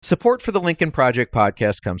Support for the Lincoln Project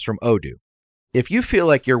podcast comes from Odoo. If you feel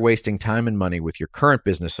like you're wasting time and money with your current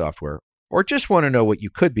business software, or just want to know what you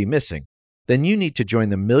could be missing, then you need to join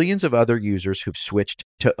the millions of other users who've switched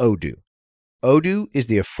to Odoo. Odoo is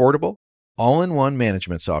the affordable, all-in-one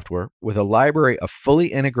management software with a library of fully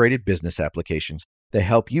integrated business applications that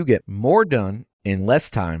help you get more done in less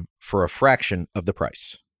time for a fraction of the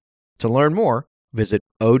price. To learn more, visit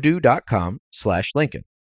odoo.com/Lincoln.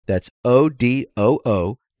 That's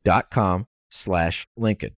odoo.com/Lincoln.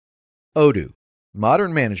 Odoo,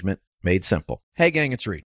 modern management made simple. Hey gang, it's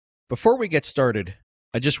Reed. Before we get started,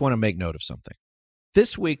 I just want to make note of something.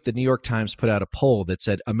 This week, the New York Times put out a poll that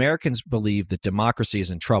said Americans believe that democracy is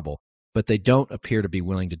in trouble, but they don't appear to be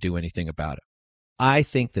willing to do anything about it. I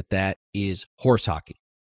think that is horse hockey.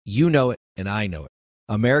 You know it, and I know it.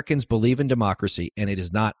 Americans believe in democracy, and it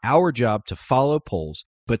is not our job to follow polls,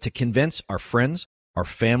 but to convince our friends, our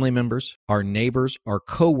family members, our neighbors, our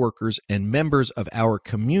coworkers, and members of our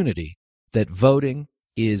community that voting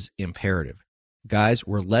is imperative. Guys,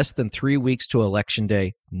 we're less than 3 weeks to Election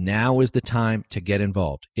Day. Now is the time to get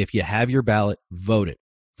involved. If you have your ballot, vote it.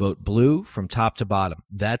 Vote blue from top to bottom.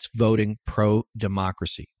 That's voting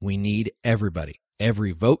pro-democracy. We need everybody.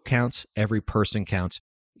 Every vote counts. Every person counts.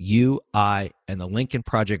 You, I, and the Lincoln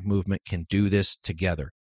Project movement can do this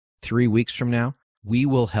together. 3 weeks from now, we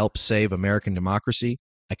will help save American democracy.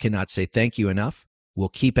 I cannot say thank you enough. We'll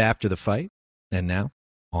keep after the fight. And now,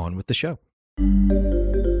 on with the show.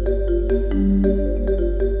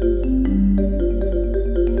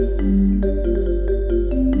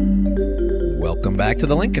 Welcome back to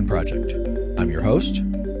the Lincoln Project. I'm your host,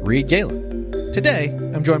 Reed Galen. Today,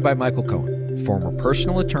 I'm joined by Michael Cohen, former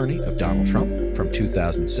personal attorney of Donald Trump from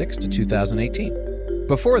 2006 to 2018.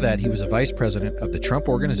 Before that, he was a vice president of the Trump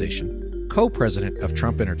Organization, co-president of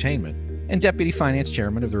Trump Entertainment, and deputy finance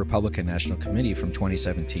chairman of the Republican National Committee from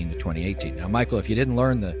 2017 to 2018. Now, Michael, if you didn't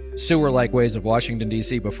learn the sewer-like ways of Washington,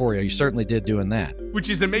 D.C. before you certainly did doing that. Which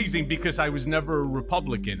is amazing because I was never a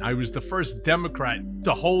Republican. I was the first Democrat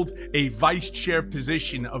to hold a vice chair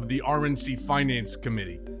position of the RNC Finance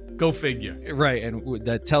Committee. Go figure. Right, and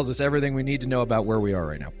that tells us everything we need to know about where we are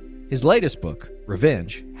right now. His latest book,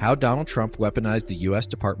 Revenge, How Donald Trump Weaponized the U.S.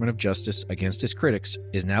 Department of Justice Against His Critics,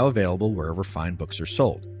 is now available wherever fine books are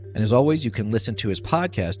sold. And as always, you can listen to his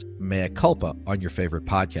podcast, Mea Culpa, on your favorite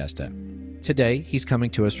podcast app. Today, he's coming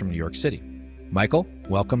to us from New York City. Michael,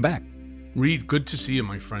 welcome back. Reed, good to see you,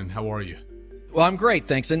 my friend. How are you? Well, I'm great,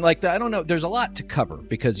 thanks. And I don't know, there's a lot to cover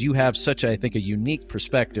because you have such, I think, a unique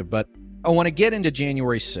perspective. But I want to get into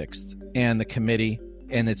January 6th and the committee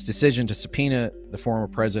and its decision to subpoena the former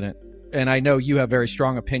president. And I know you have very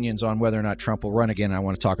strong opinions on whether or not Trump will run again. I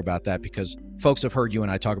want to talk about that because folks have heard you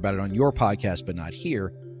and I talk about it on your podcast, but not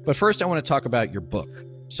here. But first, I want to talk about your book.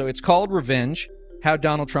 So it's called Revenge, How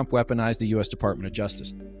Donald Trump Weaponized the U.S. Department of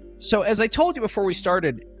Justice. So as I told you before we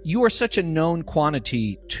started, you are such a known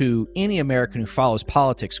quantity to any American who follows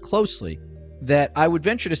politics closely that I would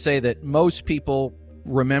venture to say that most people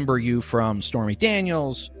remember you from Stormy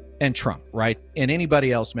Daniels and Trump, right? And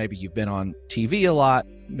anybody else, maybe you've been on TV a lot,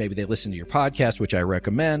 maybe they listen to your podcast, which I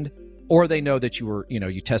recommend, or they know that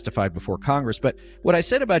you testified before Congress. But what I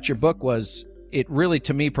said about your book was it really,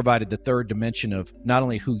 to me, provided the third dimension of not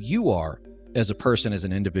only who you are as a person, as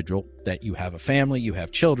an individual, that you have a family, you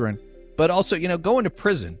have children, but also, going to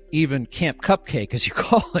prison, even Camp Cupcake, as you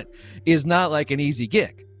call it, is not like an easy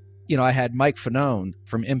gig. I had Mike Fanone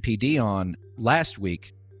from MPD on last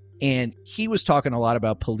week, and he was talking a lot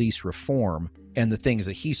about police reform and the things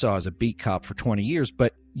that he saw as a beat cop for 20 years.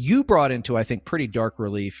 But you brought into, I think, pretty dark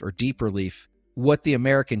relief or deep relief what the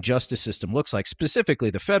American justice system looks like, specifically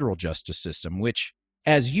the federal justice system, which,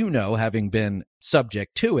 as you know, having been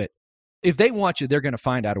subject to it, if they want you, they're going to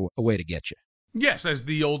find out a way to get you. Yes, as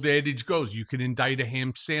the old adage goes, you can indict a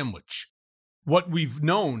ham sandwich. What we've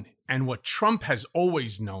known and what Trump has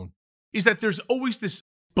always known is that there's always this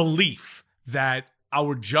belief that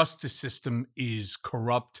our justice system is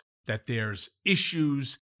corrupt, that there's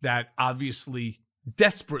issues that obviously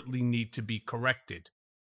desperately need to be corrected.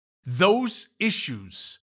 Those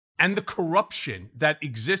issues and the corruption that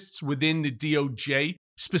exists within the DOJ,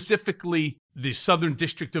 specifically the Southern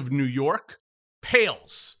District of New York,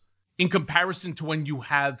 pales in comparison to when you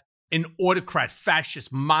have an autocrat,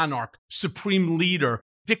 fascist, monarch, supreme leader,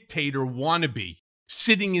 dictator wannabe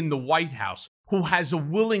sitting in the White House who has a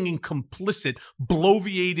willing and complicit,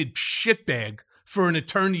 bloviated shitbag for an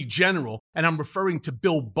attorney general, and I'm referring to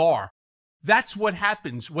Bill Barr. That's what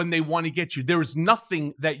happens when they want to get you. There is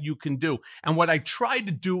nothing that you can do. And what I try to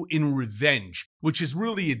do in Revenge, which is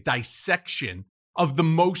really a dissection of the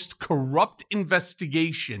most corrupt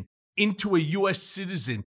investigation into a U.S.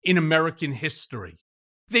 citizen in American history.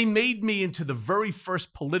 They made me into the very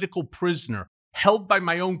first political prisoner held by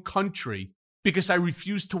my own country because I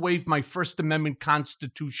refused to waive my First Amendment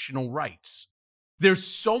constitutional rights. There's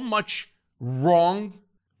so much wrong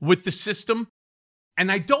with the system,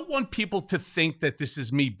 and I don't want people to think that this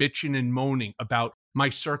is me bitching and moaning about my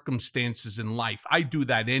circumstances in life. I do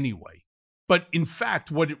that anyway. But in fact,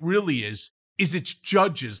 what it really is it's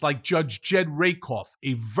judges like Judge Jed Rakoff,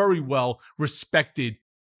 a very well-respected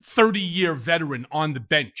 30-year veteran on the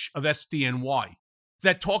bench of SDNY,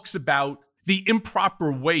 that talks about the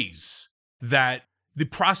improper ways that the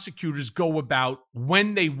prosecutors go about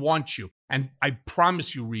when they want you. And I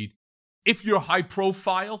promise you, Reed, if you're high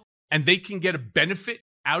profile and they can get a benefit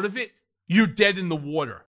out of it, you're dead in the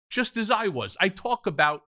water, just as I was. I talk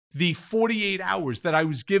about the 48 hours that I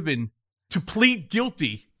was given to plead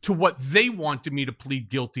guilty to what they wanted me to plead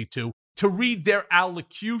guilty to read their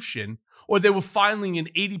allocution, or they were filing an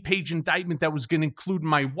 80-page indictment that was going to include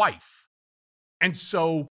my wife. And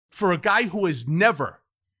so for a guy who has never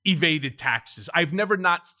evaded taxes, I've never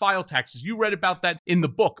not filed taxes. You read about that in the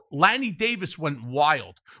book. Lanny Davis went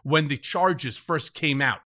wild when the charges first came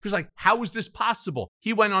out. He was like, how is this possible?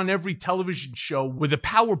 He went on every television show with a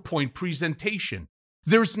PowerPoint presentation.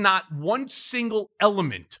 There's not one single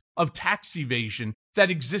element of tax evasion that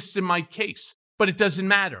exists in my case, but it doesn't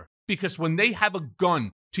matter, because when they have a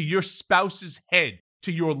gun to your spouse's head,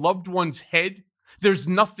 to your loved one's head, there's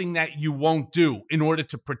nothing that you won't do in order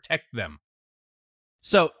to protect them.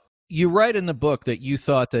 So you write in the book that you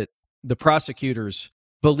thought that the prosecutors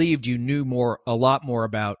believed you knew a lot more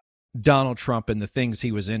about Donald Trump and the things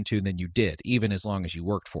he was into than you did, even as long as you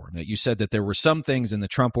worked for him. That you said that there were some things in the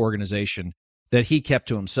Trump organization that he kept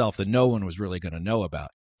to himself that no one was really going to know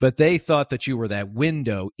about. But they thought that you were that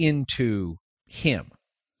window into him.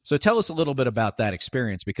 So tell us a little bit about that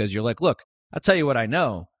experience, because you're like, look, I'll tell you what I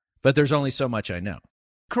know, but there's only so much I know.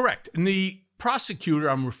 Correct. And the prosecutor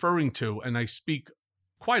I'm referring to, and I speak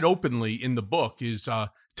quite openly in the book, is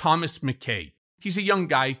Thomas McKay. He's a young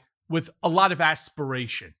guy with a lot of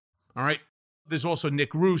aspiration. All right. There's also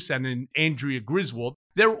Nick Roos and an Andrea Griswold.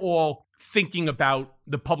 They're all thinking about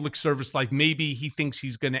the public service like maybe he thinks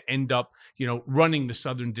he's going to end up, running the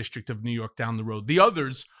Southern District of New York down the road. The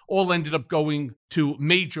others all ended up going to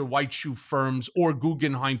major white shoe firms or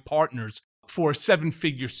Guggenheim Partners for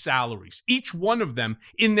seven-figure salaries. Each one of them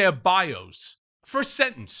in their bios, first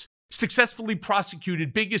sentence, successfully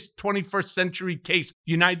prosecuted biggest 21st century case,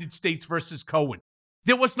 United States versus Cohen.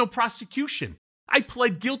 There was no prosecution. I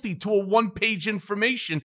pled guilty to a one-page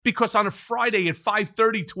information because on a Friday at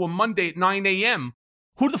 5:30 to a Monday at 9 a.m.,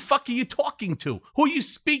 who the fuck are you talking to? Who are you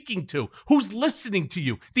speaking to? Who's listening to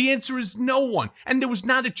you? The answer is no one. And there was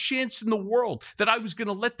not a chance in the world that I was going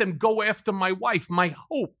to let them go after my wife. My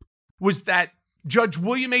hope was that Judge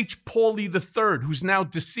William H. Pauley III, who's now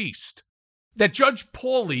deceased, that Judge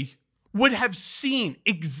Pauley would have seen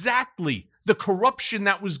exactly the corruption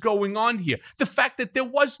that was going on here. The fact that there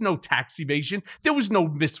was no tax evasion, there was no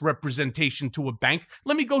misrepresentation to a bank.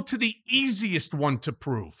 Let me go to the easiest one to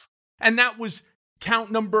prove. And that was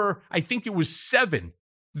count number, I think it was 7,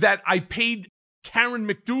 that I paid Karen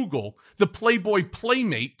McDougal, the Playboy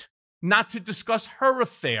playmate, not to discuss her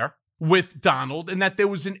affair with Donald, and that there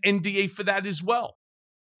was an NDA for that as well.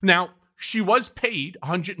 Now, she was paid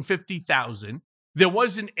 $150,000. There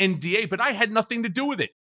was an NDA, but I had nothing to do with it.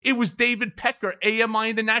 It was David Pecker, AMI,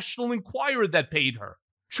 and the National Enquirer that paid her.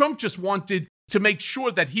 Trump just wanted to make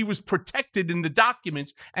sure that he was protected in the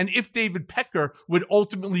documents, and if David Pecker would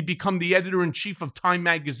ultimately become the editor-in-chief of Time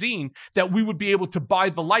magazine, that we would be able to buy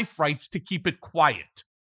the life rights to keep it quiet.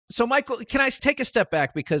 So, Michael, can I take a step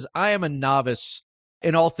back? Because I am a novice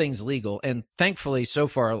in all things legal, and thankfully, so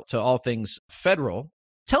far, to all things federal.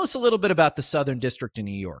 Tell us a little bit about the Southern District in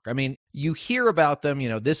New York. I mean, you hear about them,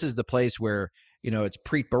 this is the place where, it's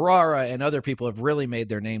Preet Bharara and other people have really made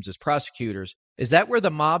their names as prosecutors. Is that where the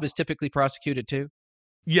mob is typically prosecuted too?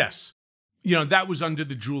 Yes. That was under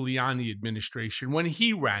the Giuliani administration when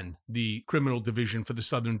he ran the criminal division for the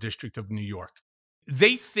Southern District of New York.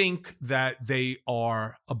 They think that they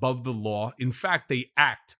are above the law. In fact, they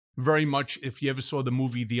act very much, if you ever saw the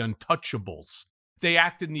movie The Untouchables, they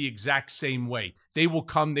act in the exact same way. They will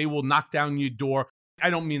come, they will knock down your door. I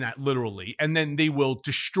don't mean that literally. And then they will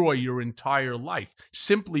destroy your entire life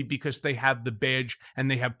simply because they have the badge and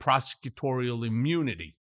they have prosecutorial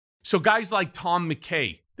immunity. So guys like Tom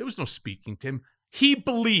McKay, there was no speaking to him. He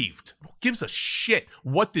believed, who gives a shit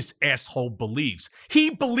what this asshole believes? He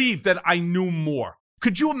believed that I knew more.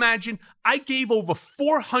 Could you imagine? I gave over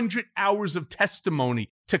 400 hours of testimony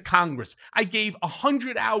to Congress. I gave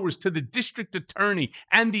 100 hours to the district attorney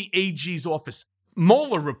and the AG's office.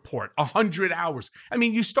 Mueller report, 100 hours. I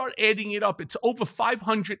mean, you start adding it up. It's over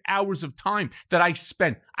 500 hours of time that I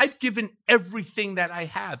spent. I've given everything that I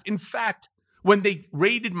have. In fact, when they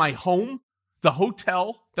raided my home, the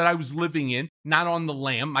hotel that I was living in, not on the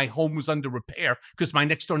lam, my home was under repair because my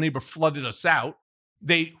next door neighbor flooded us out.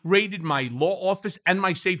 They raided my law office and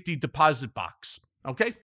my safety deposit box.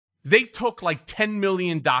 Okay? They took like 10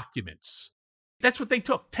 million documents. That's what they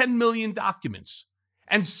took, 10 million documents.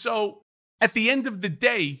 And so at the end of the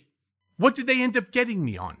day, what did they end up getting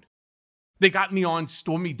me on? They got me on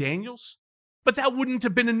Stormy Daniels, but that wouldn't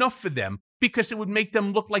have been enough for them because it would make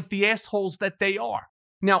them look like the assholes that they are.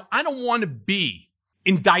 Now, I don't want to be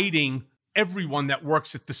indicting everyone that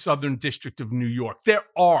works at the Southern District of New York. There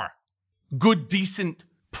are good, decent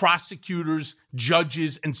prosecutors,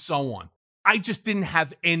 judges, and so on. I just didn't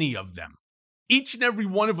have any of them. Each and every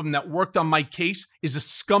one of them that worked on my case is a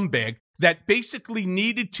scumbag that basically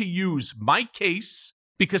needed to use my case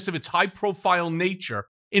because of its high-profile nature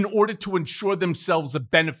in order to ensure themselves a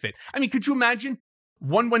benefit. I mean, could you imagine?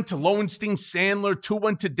 One went to Lowenstein Sandler, two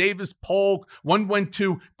went to Davis Polk, one went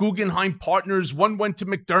to Guggenheim Partners, one went to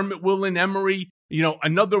McDermott, Will and Emery,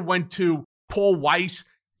 another went to Paul Weiss.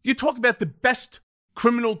 You talk about the best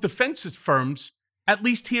criminal defense firms, at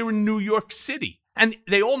least here in New York City. And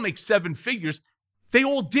they all make seven figures. They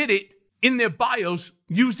all did it in their bios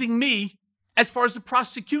using me as far as the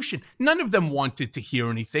prosecution. None of them wanted to hear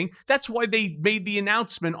anything. That's why they made the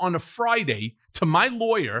announcement on a Friday to my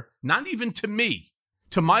lawyer, not even to me,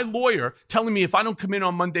 to my lawyer, telling me if I don't come in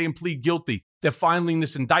on Monday and plead guilty, they're filing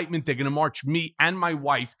this indictment. They're going to march me and my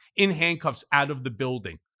wife in handcuffs out of the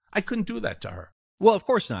building. I couldn't do that to her. Well, of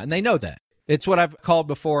course not. And they know that. It's what I've called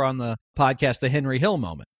before on the podcast, the Henry Hill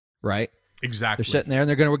moment, right? Exactly. They're sitting there and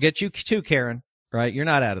they're going to get you too, Karen, right? You're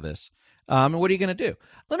not out of this. And what are you going to do?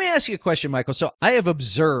 Let me ask you a question, Michael. So I have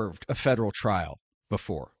observed a federal trial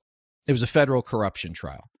before. It was a federal corruption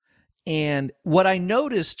trial. And what I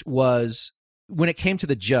noticed was when it came to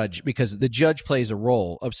the judge, because the judge plays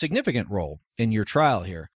a significant role in your trial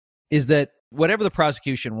here, is that whatever the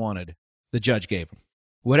prosecution wanted, the judge gave them.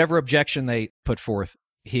 Whatever objection they put forth,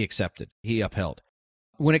 he accepted, he upheld.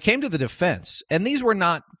 When it came to the defense, and these were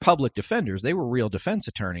not public defenders, they were real defense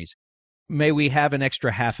attorneys, may we have an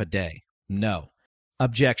extra half a day? No.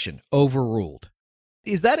 Objection, overruled.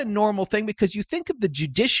 Is that a normal thing? Because you think of the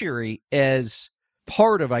judiciary as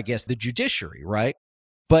part of, I guess, the judiciary, right?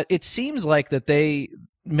 But it seems like that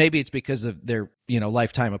maybe it's because of their,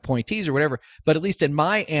 lifetime appointees or whatever, but at least in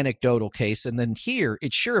my anecdotal case, and then here,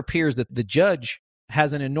 it sure appears that the judge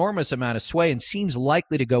has an enormous amount of sway and seems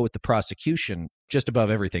likely to go with the prosecution just above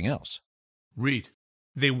everything else. Reed,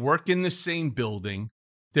 they work in the same building.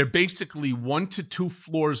 They're basically 1 to 2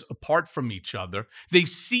 floors apart from each other. They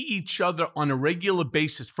see each other on a regular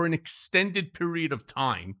basis for an extended period of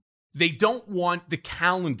time. They don't want the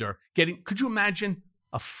calendar could you imagine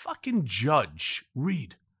a fucking judge,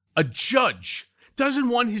 Reed, a judge doesn't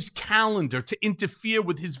want his calendar to interfere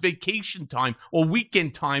with his vacation time or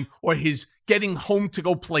weekend time or his getting home to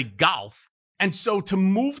go play golf. And so to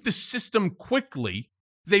move the system quickly,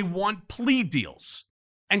 they want plea deals.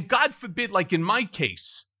 And God forbid, like in my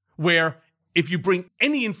case, where if you bring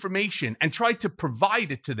any information and try to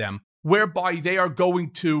provide it to them, whereby they are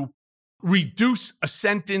going to reduce a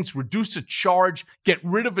sentence, reduce a charge, get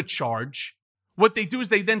rid of a charge, what they do is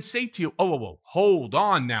they then say to you, oh, hold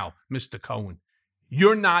on now, Mr. Cohen.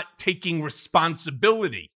 You're not taking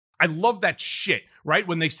responsibility. I love that shit, right?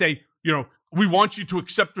 When they say, we want you to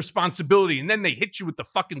accept responsibility. And then they hit you with the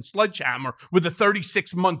fucking sledgehammer with a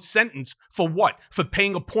 36-month sentence for what? For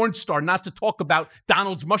paying a porn star not to talk about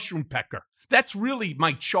Donald's mushroom pecker. That's really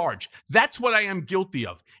my charge. That's what I am guilty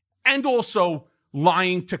of. And also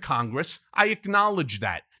lying to Congress. I acknowledge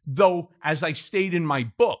that. Though, as I state in my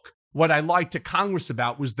book, what I lied to Congress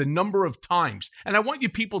about was the number of times. And I want you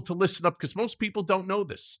people to listen up because most people don't know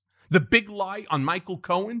this. The big lie on Michael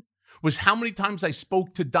Cohen was how many times I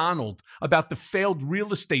spoke to Donald about the failed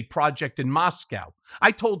real estate project in Moscow.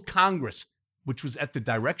 I told Congress, which was at the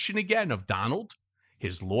direction again of Donald,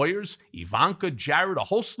 his lawyers, Ivanka, Jared, a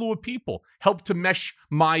whole slew of people helped to mesh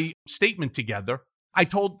my statement together. I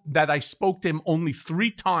told that I spoke to him only 3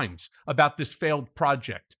 times about this failed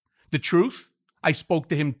project. The truth? I spoke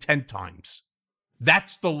to him 10 times.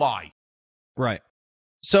 That's the lie. Right.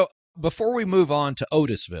 So before we move on to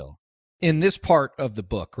Otisville, in this part of the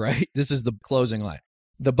book, right, this is the closing line.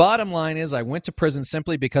 The bottom line is I went to prison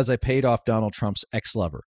simply because I paid off Donald Trump's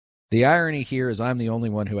ex-lover. The irony here is I'm the only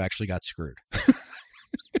one who actually got screwed.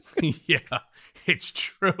 Yeah, it's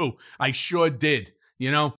true. I sure did. You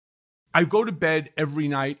know, I go to bed every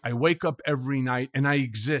night, I wake up every night, and I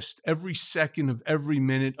exist every second of every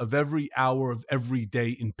minute of every hour of every day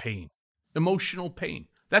in pain, emotional pain.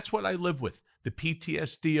 That's what I live with. The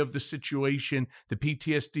PTSD of the situation, the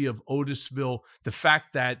PTSD of Otisville, the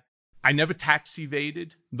fact that I never tax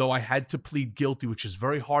evaded, though I had to plead guilty, which is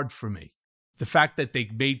very hard for me. The fact that they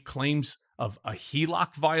made claims of a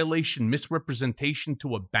HELOC violation, misrepresentation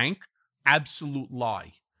to a bank, absolute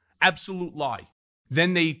lie. Absolute lie.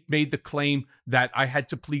 Then they made the claim that I had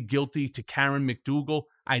to plead guilty to Karen McDougal.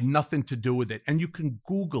 I had nothing to do with it. And you can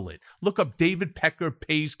Google it. Look up David Pecker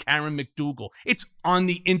pays Karen McDougal. It's on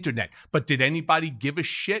the internet. But did anybody give a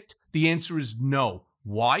shit? The answer is no.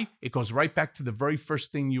 Why? It goes right back to the very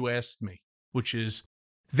first thing you asked me, which is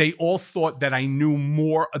they all thought that I knew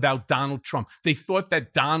more about Donald Trump. They thought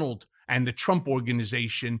that Donald and the Trump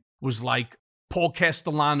organization was like Paul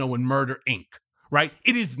Castellano and Murder, Inc., right?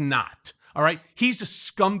 It is not. All right. He's a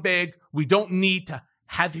scumbag. We don't need to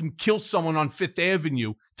have him kill someone on Fifth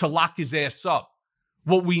Avenue to lock his ass up.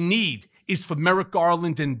 What we need is for Merrick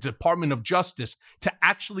Garland and Department of Justice to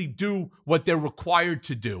actually do what they're required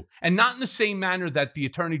to do. And not in the same manner that the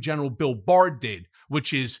Attorney General Bill Barr did,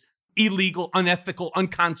 which is illegal, unethical,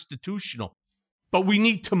 unconstitutional. But we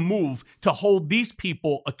need to move to hold these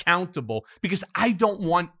people accountable, because I don't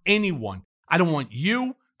want anyone. I don't want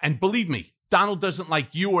you. And believe me, Donald doesn't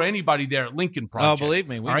like you or anybody there at Lincoln Project. Oh, believe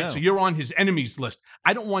me, we all right, know. so you're on his enemies list.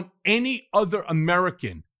 I don't want any other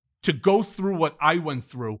American to go through what I went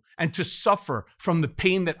through and to suffer from the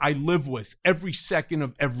pain that I live with every second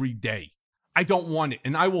of every day. I don't want it.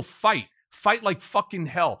 And I will fight like fucking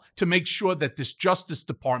hell to make sure that this Justice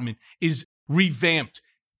Department is revamped.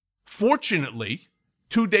 Fortunately,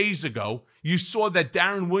 2 days ago, you saw that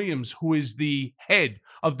Darren Williams, who is the head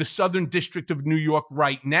of the Southern District of New York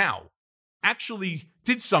right now, actually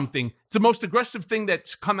did something. It's the most aggressive thing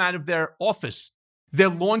that's come out of their office. They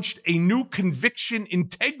launched a new conviction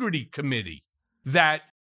integrity committee that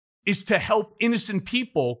is to help innocent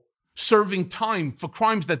people serving time for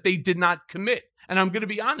crimes that they did not commit. And I'm going to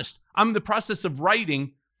be honest, I'm in the process of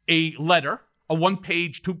writing a letter, a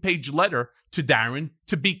 1-page, 2-page letter to Darren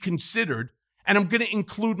to be considered. And I'm going to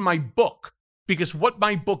include my book, because what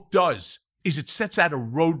my book does is it sets out a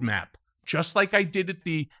roadmap, just like I did at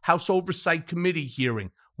the House Oversight Committee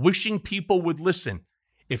hearing, wishing people would listen.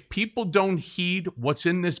 If people don't heed what's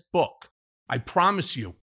in this book, I promise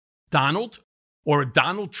you, Donald or a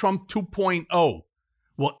Donald Trump 2.0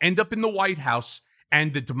 will end up in the White House,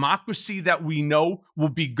 and the democracy that we know will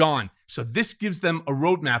be gone. So this gives them a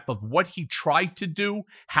roadmap of what he tried to do,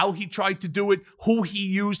 how he tried to do it, who he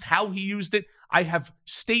used, how he used it. I have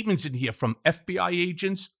statements in here from FBI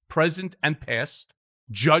agents, present and past,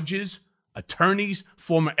 judges, attorneys,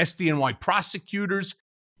 former SDNY prosecutors,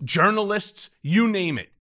 journalists, you name it.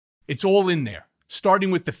 It's all in there,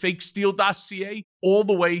 starting with the fake Steele dossier all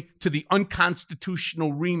the way to the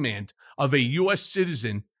unconstitutional remand of a U.S.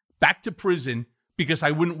 citizen back to prison because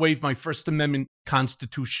I wouldn't waive my First Amendment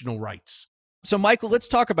constitutional rights. So, Michael, let's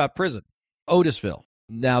talk about prison. Otisville.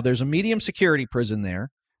 Now, there's a medium security prison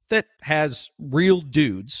there that has real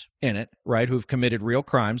dudes in it, right, who've committed real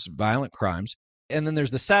crimes, violent crimes. And then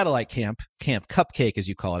there's the satellite camp, Camp Cupcake, as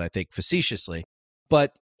you call it, I think, facetiously.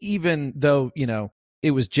 But even though,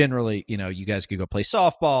 it was generally, you guys could go play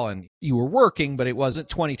softball and you were working, but it wasn't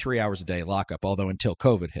 23 hours a day lockup, although until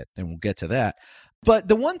COVID hit, and we'll get to that. But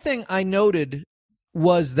the one thing I noted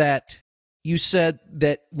was that you said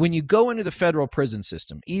that when you go into the federal prison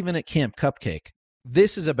system, even at Camp Cupcake,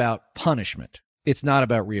 this is about punishment. It's not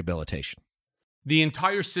about rehabilitation. The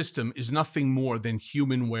entire system is nothing more than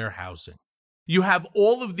human warehousing. You have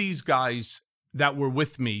all of these guys that were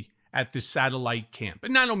with me at this satellite camp.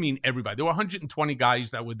 And I don't mean everybody. There were 120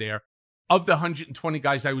 guys that were there. Of the 120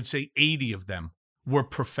 guys, I would say 80 of them were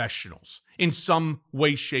professionals in some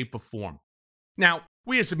way, shape, or form. Now,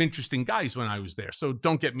 we had some interesting guys when I was there, so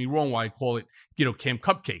don't get me wrong why I call it, Camp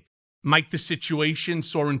Cupcake. Mike the Situation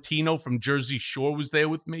Sorrentino from Jersey Shore was there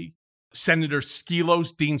with me. Senator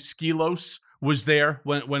Dean Skelos was there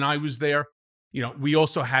when I was there. We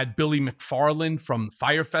also had Billy McFarland from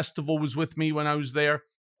Fire Festival was with me when I was there.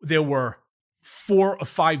 There were 4 or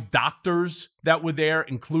 5 doctors that were there,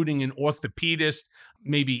 including an orthopedist,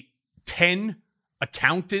 maybe 10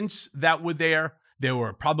 accountants that were there. There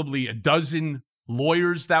were probably a dozen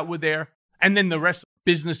lawyers that were there, and then the rest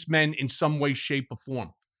businessmen in some way, shape, or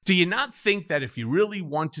form. Do you not think that if you really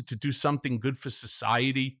wanted to do something good for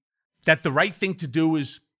society, that the right thing to do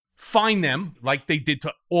is find them, like they did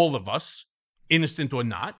to all of us, innocent or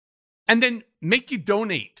not, and then make you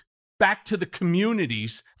donate back to the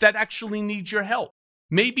communities that actually need your help?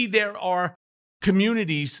 Maybe there are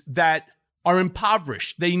communities that are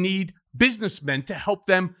impoverished. They need businessmen to help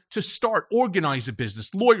them to organize a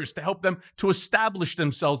business, lawyers to help them to establish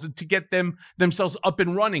themselves and to get themselves up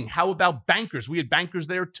and running. How about bankers? We had bankers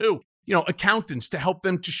there too. Accountants to help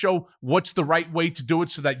them to show what's the right way to do it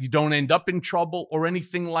so that you don't end up in trouble or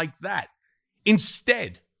anything like that.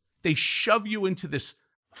 Instead, they shove you into this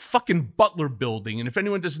fucking Butler building. And if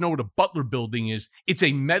anyone doesn't know what a Butler building is, it's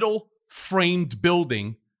a metal framed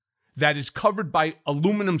building that is covered by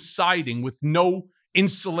aluminum siding with no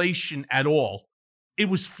insulation at all. It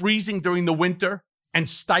was freezing during the winter and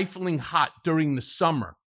stifling hot during the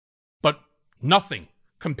summer, but nothing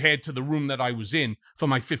compared to the room that I was in for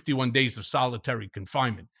my 51 days of solitary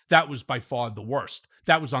confinement. That was by far the worst.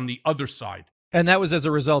 That was on the other side. And that was as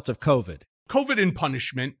a result of COVID. COVID and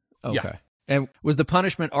punishment. Okay. Yeah. And was the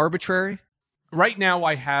punishment arbitrary? Right now,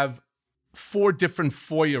 I have 4 different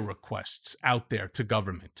FOIA requests out there to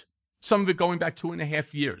government. Some of it going back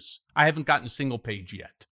 2.5 years. I haven't gotten a single page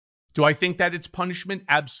yet. Do I think that it's punishment?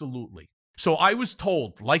 Absolutely. So I was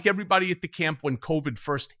told, like everybody at the camp when COVID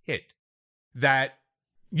first hit, that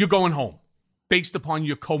you're going home. Based upon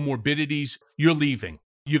your comorbidities, you're leaving.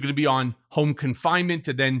 You're going to be on home confinement,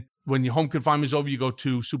 and then when your home confinement is over, you go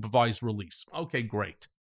to supervised release. Okay, great.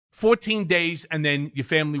 14 days, and then your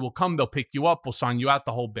family will come. They'll pick you up. We'll sign you out,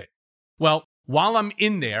 the whole bit. Well, while I'm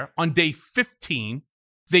in there, on day 15,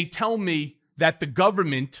 they tell me that the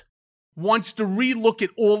government wants to relook at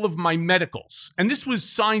all of my medicals. And this was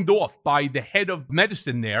signed off by the head of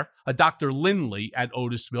medicine there, a Dr. Lindley at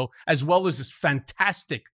Otisville, as well as this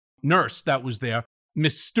fantastic nurse that was there,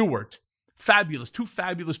 Miss Stewart. Fabulous, 2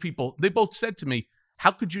 fabulous people. They both said to me,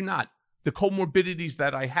 how could you not? The comorbidities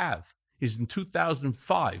that I have is in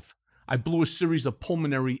 2005, I blew a series of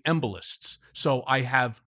pulmonary embolists. So I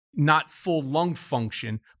have not full lung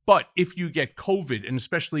function, but if you get COVID, and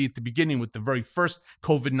especially at the beginning with the very first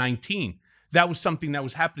COVID-19, that was something that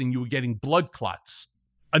was happening. You were getting blood clots.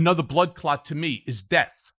 Another blood clot to me is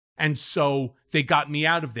death. And so they got me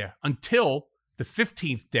out of there until the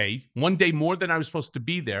 15th day, 1 day more than I was supposed to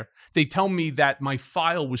be there. They tell me that my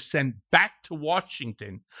file was sent back to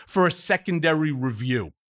Washington for a secondary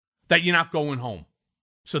review, that you're not going home.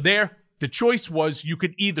 So there, the choice was you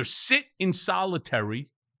could either sit in solitary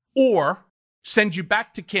or send you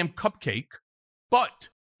back to Camp Cupcake. But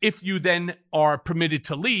if you then are permitted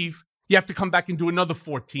to leave, you have to come back and do another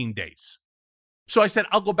 14 days. So I said,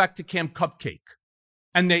 I'll go back to Camp Cupcake.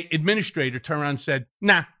 And the administrator turned around and said,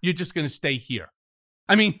 nah, you're just going to stay here.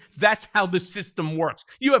 I mean, that's how the system works.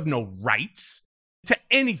 You have no rights to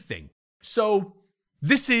anything. So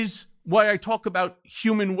this is why I talk about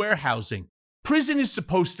human warehousing. Prison is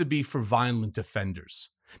supposed to be for violent offenders,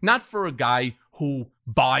 not for a guy who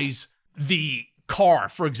buys the car,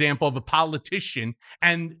 for example, of a politician,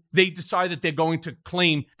 and they decide that they're going to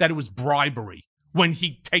claim that it was bribery when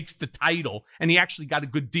he takes the title and he actually got a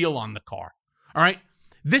good deal on the car. All right?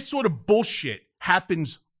 This sort of bullshit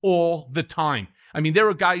happens all the time. I mean, there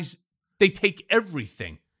are guys, they take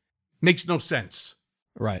everything. Makes no sense.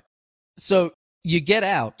 Right. So you get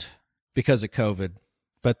out because of COVID,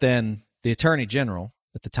 but then the Attorney General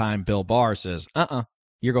at the time, Bill Barr, says,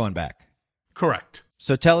 you're going back. Correct.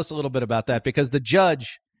 So tell us a little bit about that, because the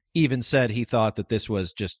judge even said he thought that this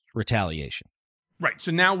was just retaliation. Right.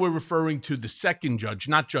 So now we're referring to the second judge,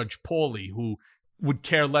 not Judge Pauly, who would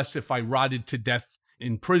care less if I rotted to death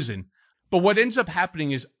in prison. But what ends up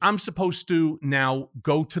happening is I'm supposed to now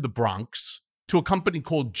go to the Bronx to a company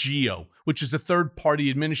called Geo, which is a third-party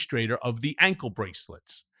administrator of the ankle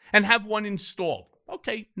bracelets, and have one installed.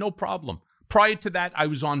 Okay, no problem. Prior to that, I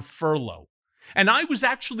was on furlough. And I was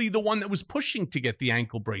actually the one that was pushing to get the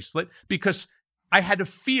ankle bracelet because I had a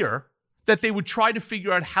fear that they would try to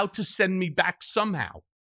figure out how to send me back somehow.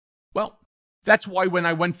 Well, that's why when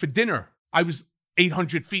I went for dinner, I was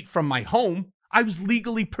 800 feet from my home. I was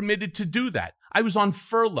legally permitted to do that. I was on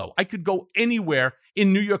furlough. I could go anywhere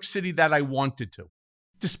in New York City that I wanted to,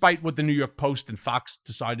 despite what the New York Post and Fox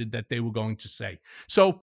decided that they were going to say.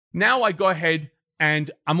 So now I go ahead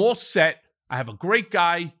and I'm all set. I have a great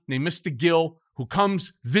guy named Mr. Gill who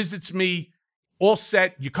comes, visits me, all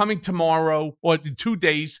set. You're coming tomorrow or in 2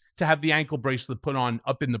 days to have the ankle bracelet put on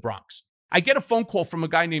up in the Bronx. I get a phone call from a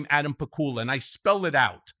guy named Adam Pakula, and I spell it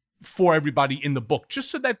out for everybody in the book,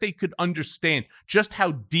 just so that they could understand just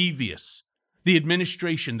how devious the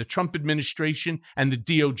administration, the Trump administration, and the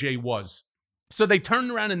DOJ was. So they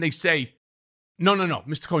turn around and they say, no,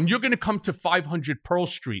 Mr. Cohen, you're going to come to 500 Pearl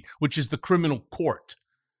Street, which is the criminal court.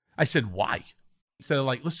 I said, why? So they're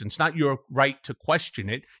like, listen, it's not your right to question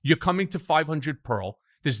it. You're coming to 500 Pearl.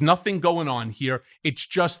 There's nothing going on here. It's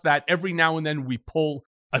just that every now and then we pull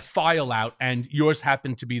a file out, and yours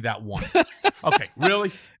happened to be that one. Okay,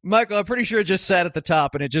 really? Michael, I'm pretty sure it just sat at the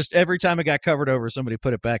top, and it just, every time it got covered over, somebody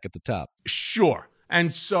put it back at the top. Sure.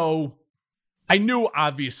 And so I knew,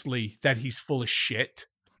 obviously, that he's full of shit,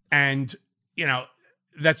 and,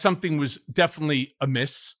 that something was definitely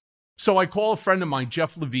amiss. So I call a friend of mine,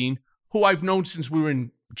 Jeff Levine, who I've known since we were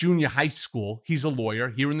in junior high school. He's a lawyer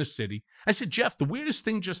here in the city. I said, Jeff, the weirdest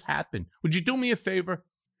thing just happened. Would you do me a favor?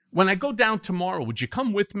 When I go down tomorrow, would you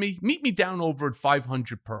come with me? Meet me down over at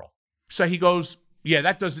 500 Pearl. So he goes, yeah,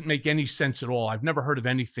 that doesn't make any sense at all. I've never heard of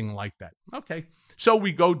anything like that. Okay. So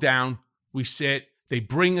we go down, we sit, they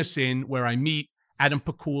bring us in where I meet Adam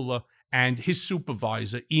Pakula and his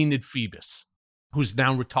supervisor, Enid Phoebus, who's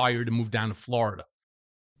now retired and moved down to Florida.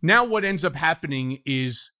 Now what ends up happening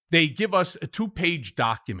is they give us a 2-page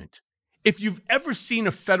document. If you've ever seen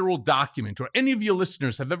a federal document, or any of your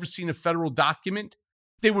listeners have ever seen a federal document,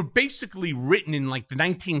 they were basically written in like the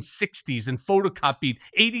 1960s and photocopied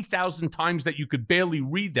 80,000 times that you could barely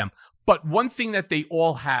read them. But one thing that they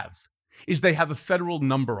all have is they have a federal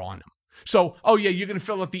number on them. So, oh yeah, you're going to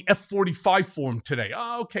fill out the F-45 form today.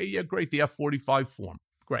 Oh, okay, yeah, great, the F-45 form.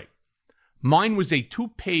 Great. Mine was a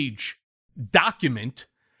 2-page document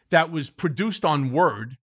that was produced on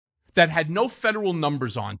Word that had no federal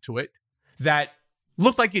numbers onto it, that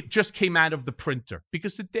looked like it just came out of the printer,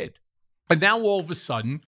 because it did. And now all of a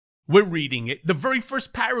sudden, we're reading it. The very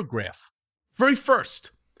first paragraph, very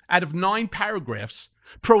first out of 9 paragraphs,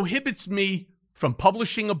 prohibits me from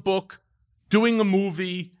publishing a book, doing a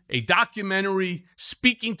movie, a documentary,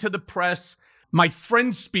 speaking to the press, my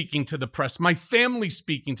friends speaking to the press, my family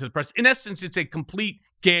speaking to the press. In essence, it's a complete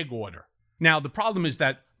gag order. Now, the problem is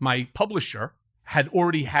that my publisher had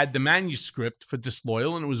already had the manuscript for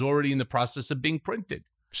Disloyal, and it was already in the process of being printed.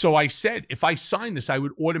 So I said, if I sign this, I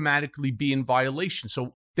would automatically be in violation.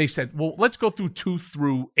 So they said, well, let's go through 2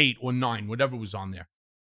 through 8 or 9, whatever was on there.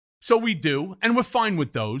 So we do, and we're fine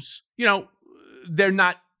with those. They're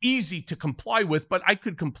not easy to comply with, but I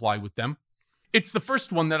could comply with them. It's the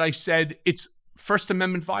first one that I said, it's First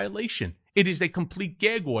Amendment violation. It is a complete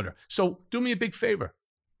gag order. So do me a big favor.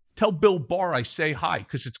 Tell Bill Barr I say hi,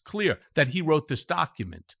 because it's clear that he wrote this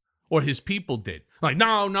document, or his people did. Like,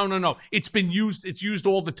 no. It's been used. It's used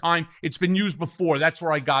all the time. It's been used before. That's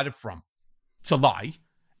where I got it from. It's a lie.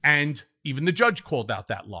 And even the judge called out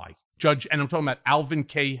that lie. Judge, and I'm talking about Alvin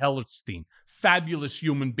K. Hellerstein, fabulous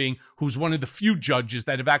human being who's one of the few judges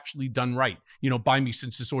that have actually done right, by me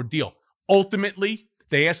since this ordeal. Ultimately,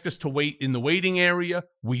 they ask us to wait in the waiting area.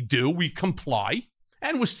 We do. We comply.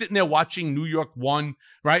 And we're sitting there watching New York 1,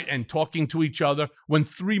 right, and talking to each other when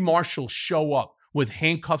 3 marshals show up with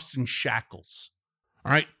handcuffs and shackles,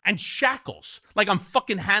 all right? And shackles, like I'm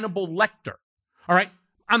fucking Hannibal Lecter, all right?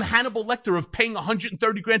 I'm Hannibal Lecter of paying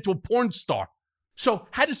 $130,000 to a porn star. So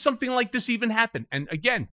how does something like this even happen? And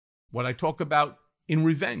again, what I talk about in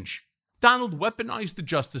Revenge, Donald weaponized the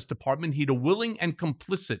Justice Department. He'd a willing and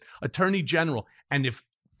complicit attorney general. And if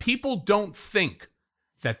people don't think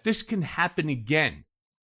that this can happen again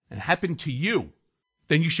and happen to you,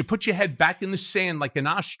 then you should put your head back in the sand like an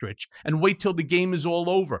ostrich and wait till the game is all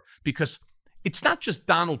over. Because it's not just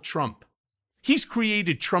Donald Trump. He's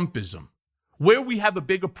created Trumpism. Where we have a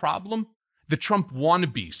bigger problem, the Trump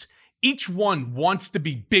wannabes. Each one wants to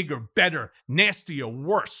be bigger, better, nastier,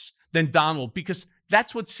 worse than Donald, because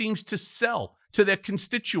that's what seems to sell to their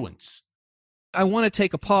constituents. I want to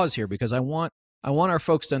take a pause here because I want our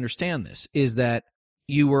folks to understand this, is that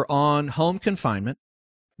you were on home confinement.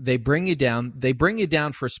 They bring you down. They bring you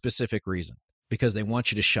down for a specific reason, because they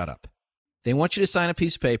want you to shut up. They want you to sign a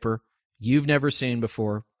piece of paper you've never seen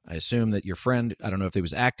before. I assume that your friend, I don't know if he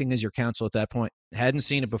was acting as your counsel at that point, hadn't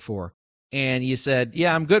seen it before. And you said,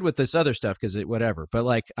 yeah, I'm good with this other stuff because whatever. But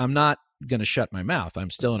like, I'm not going to shut my mouth. I'm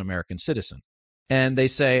still an American citizen. And they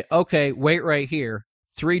say, okay, wait right here.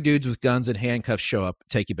 3 dudes with guns and handcuffs show up,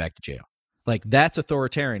 take you back to jail. Like, that's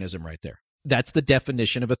authoritarianism right there. That's the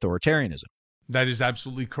definition of authoritarianism. That is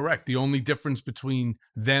absolutely correct. The only difference between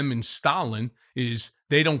them and Stalin is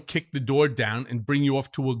they don't kick the door down and bring you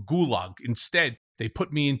off to a gulag. Instead, they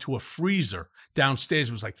put me into a freezer downstairs.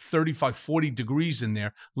 It was like 35, 40 degrees in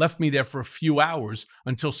there, left me there for a few hours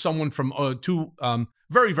until someone from 2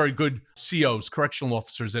 very, very good COs, correctional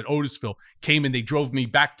officers at Otisville, came and they drove me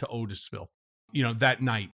back to Otisville, that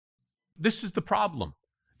night. This is the problem.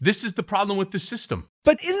 This is the problem with the system.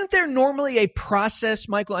 But isn't there normally a process,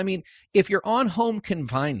 Michael? I mean, if you're on home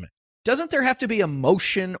confinement, doesn't there have to be a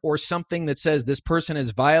motion or something that says this person has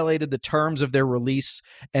violated the terms of their release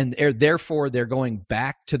and therefore they're going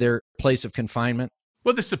back to their place of confinement?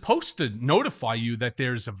 Well, they're supposed to notify you that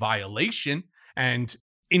there's a violation, and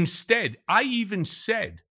Instead, I even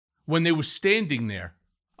said when they were standing there,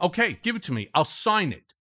 okay, give it to me. I'll sign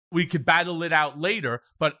it. We could battle it out later,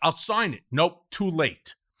 but I'll sign it. Nope, too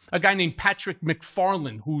late. A guy named Patrick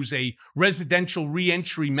McFarland, who's a residential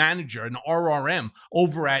reentry manager, an RRM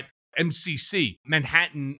over at MCC,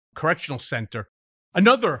 Manhattan Correctional Center,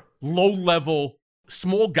 another low-level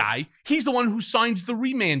small guy, he's the one who signs the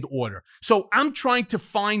remand order. So I'm trying to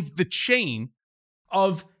find the chain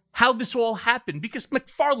of how this all happened, because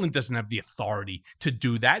McFarland doesn't have the authority to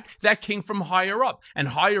do that. That came from higher up and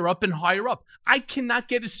higher up and higher up. I cannot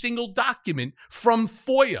get a single document from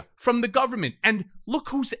FOIA, from the government. And look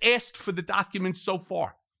who's asked for the documents so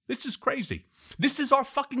far. This is crazy. This is our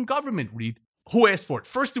fucking government, Reed. Who asked for it?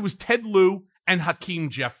 First, it was Ted Lieu and Hakeem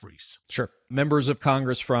Jeffries. Sure. Members of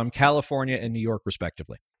Congress from California and New York,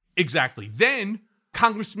 respectively. Exactly. Then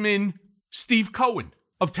Congressman Steve Cohen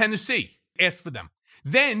of Tennessee asked for them.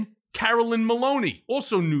 Then Carolyn Maloney,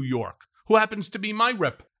 also New York, who happens to be my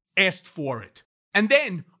rep, asked for it. And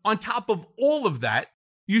then, on top of all of that,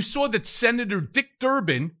 you saw that Senator Dick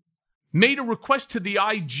Durbin made a request to the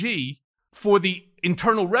IG for the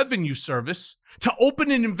Internal Revenue Service to open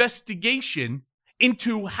an investigation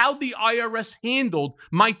into how the IRS handled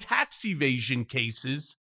my tax evasion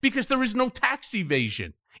cases, because there is no tax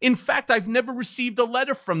evasion. In fact, I've never received a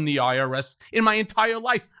letter from the IRS in my entire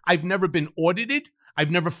life. I've never been audited. I've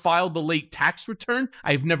never filed a late tax return.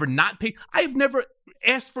 I've never not paid. I've never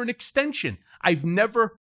asked for an extension. I've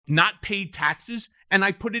never not paid taxes, and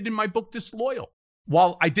I put it in my book, Disloyal.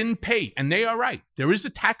 While I didn't pay, and they are right, there is a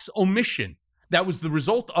tax omission. That was the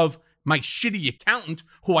result of my shitty accountant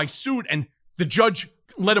who I sued, and the judge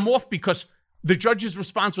let him off because the judge's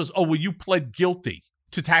response was, oh, well, you pled guilty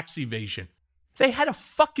to tax evasion. They had a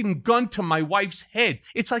fucking gun to my wife's head.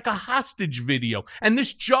 It's like a hostage video. And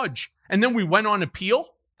this judge, and then we went on appeal,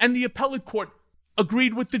 and the appellate court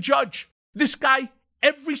agreed with the judge. This guy,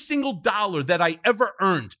 every single dollar that I ever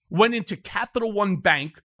earned went into Capital One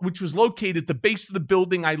Bank, which was located at the base of the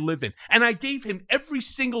building I live in. And I gave him every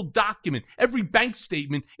single document, every bank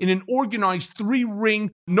statement in an organized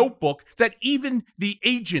 3-ring notebook that even the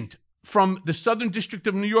agent from the Southern District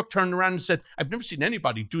of New York turned around and said, I've never seen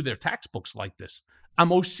anybody do their tax books like this. I'm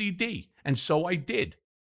OCD. And so I did.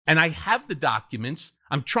 And I have the documents.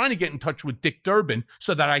 I'm trying to get in touch with Dick Durbin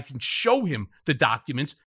so that I can show him the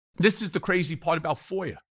documents. This is the crazy part about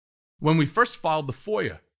FOIA. When we first filed the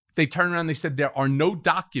FOIA, they turned around and they said there are no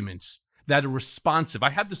documents that are responsive. I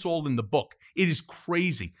have this all in the book. It is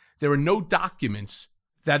crazy. There are no documents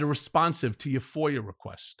that are responsive to your FOIA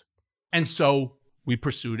request. And so we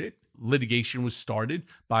pursued it. Litigation was started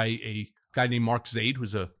by a guy named Mark Zaid,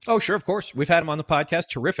 who's a... Oh, sure, of course. We've had him on the podcast.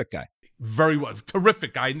 Terrific guy. Very well.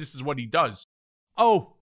 Terrific guy, and this is what he does.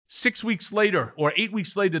 6 weeks later or 8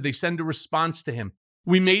 weeks later, they send a response to him.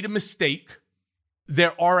 We made a mistake.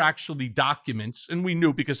 There are actually documents, and we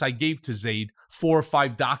knew because I gave to Zaid 4 or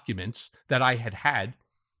 5 documents that I had.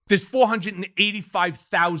 There's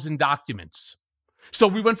 485,000 documents. So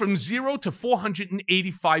we went from 0 to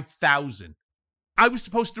 485,000. I was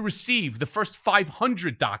supposed to receive the first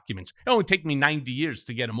 500 documents. It only took me 90 years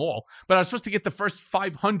to get them all, but I was supposed to get the first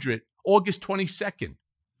 500 August 22nd.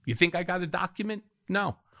 You think I got a document?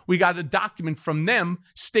 No. We got a document from them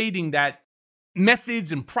stating that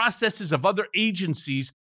methods and processes of other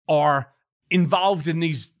agencies are involved in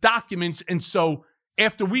these documents, and so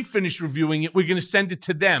after we finish reviewing it, we're going to send it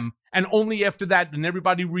to them, and only after that, when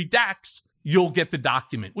everybody redacts, you'll get the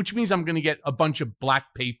document, which means I'm going to get a bunch of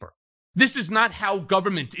black paper. This is not how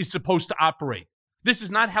government is supposed to operate. This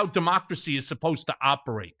is not how democracy is supposed to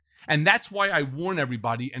operate. And that's why I warn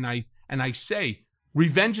everybody, and I say,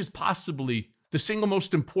 Revenge is possibly the single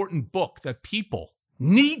most important book that people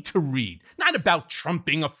need to read. Not about Trump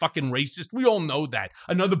being a fucking racist. We all know that.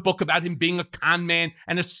 Another book about him being a con man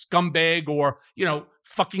and a scumbag or,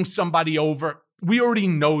 fucking somebody over. We already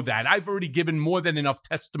know that. I've already given more than enough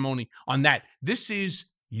testimony on that. This is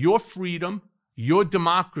your freedom, your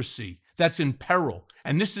democracy that's in peril.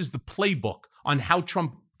 And this is the playbook on how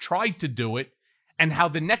Trump tried to do it and how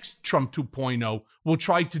the next Trump 2.0 will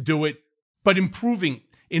try to do it, but improving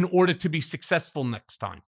in order to be successful next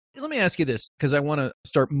time. Let me ask you this, because I want to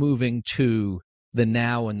start moving to the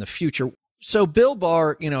now and the future. So Bill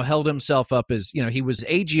Barr, held himself up as, he was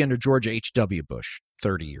AG under George H.W. Bush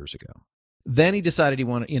 30 years ago. Then he decided he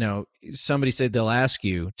wanted, somebody said they'll ask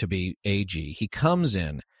you to be AG. He comes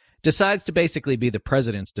in, decides to basically be the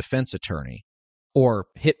president's defense attorney or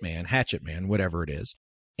hitman, hatchet man, whatever it is.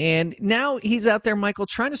 And now he's out there, Michael,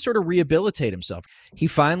 trying to sort of rehabilitate himself. He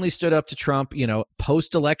finally stood up to Trump,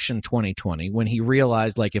 post-election 2020, when he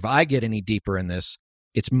realized, if I get any deeper in this,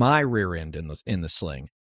 it's my rear end in the sling.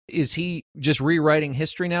 Is he just rewriting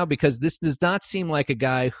history now? Because this does not seem like a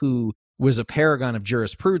guy who was a paragon of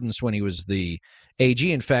jurisprudence when he was the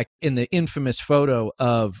AG. In fact, in the infamous photo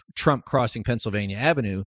of Trump crossing Pennsylvania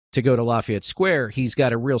Avenue to go to Lafayette Square, he's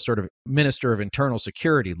got a real sort of Minister of Internal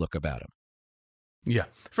Security look about him. Yeah.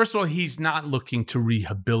 First of all, he's not looking to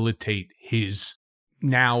rehabilitate his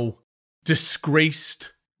now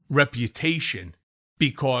disgraced reputation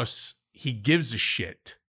because he gives a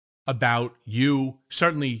shit about you,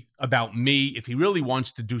 certainly about me. If he really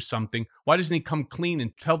wants to do something, why doesn't he come clean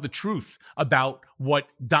and tell the truth about what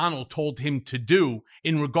Donald told him to do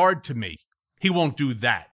in regard to me? He won't do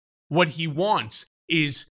that. What he wants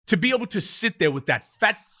is to be able to sit there with that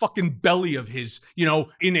fat fucking belly of his,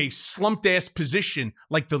 in a slumped ass position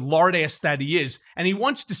like the lard ass that he is. And he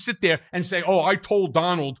wants to sit there and say, oh, I told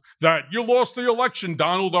Donald that you lost the election,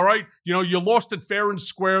 Donald, all right? You lost it fair and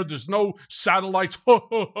square. There's no satellites.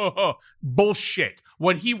 Bullshit.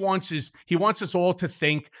 What he wants is he wants us all to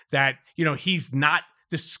think that, he's not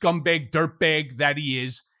the scumbag dirtbag that he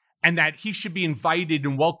is, and that he should be invited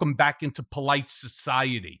and welcomed back into polite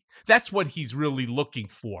society. That's what he's really looking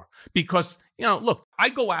for. Because, look, I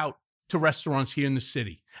go out to restaurants here in the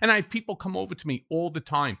city, and I have people come over to me all the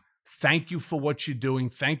time. Thank you for what you're doing.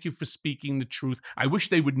 Thank you for speaking the truth. I wish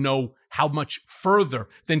they would know how much further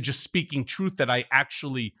than just speaking truth that I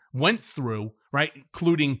actually went through, right?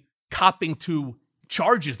 Including copping to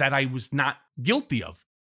charges that I was not guilty of.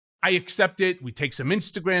 I accept it. We take some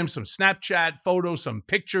Instagram, some Snapchat photos, some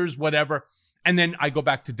pictures, whatever. And then I go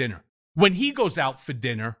back to dinner. When he goes out for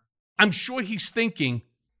dinner, I'm sure he's thinking,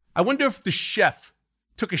 I wonder if the chef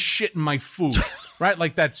took a shit in my food, right?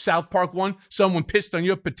 Like that South Park one. Someone pissed on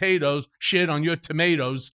your potatoes, shit on your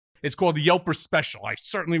tomatoes. It's called the Yelper Special. I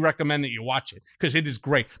certainly recommend that you watch it because it is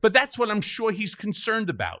great. But that's what I'm sure he's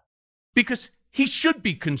concerned about, because he should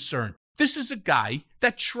be concerned. This is a guy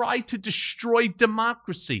that tried to destroy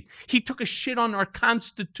democracy. He took a shit on our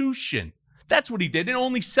Constitution. That's what he did. And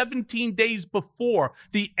only 17 days before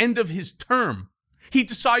the end of his term, he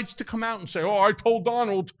decides to come out and say, oh, I told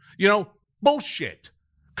Donald, bullshit.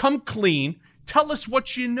 Come clean, tell us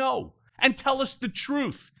what you know, and tell us the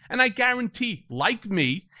truth. And I guarantee, like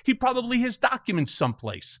me, he probably has documents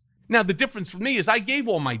someplace. Now, the difference for me is I gave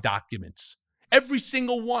all my documents. Every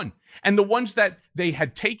single one. And the ones that they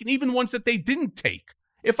had taken, even the ones that they didn't take,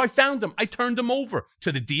 if I found them, I turned them over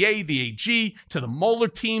to the DA, the AG, to the Mueller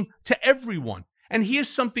team, to everyone. And here's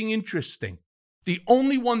something interesting. The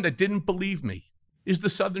only one that didn't believe me is the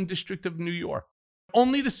Southern District of New York.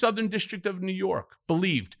 Only the Southern District of New York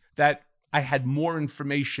believed that I had more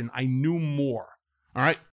information. I knew more. All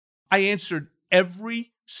right? I answered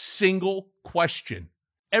every single question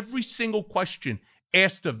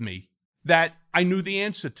asked of me that I knew the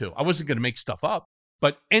answer to. I wasn't going to make stuff up,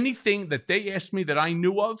 but anything that they asked me that I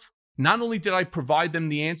knew of, not only did I provide them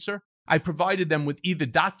the answer, I provided them with either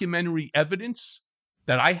documentary evidence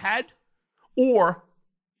that I had or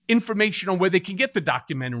information on where they can get the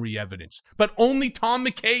documentary evidence. But only Tom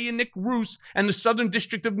McKay and Nick Roos and the Southern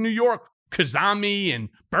District of New York, Kazami and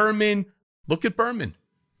Berman. Look at Berman.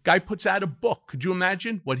 Guy puts out a book. Could you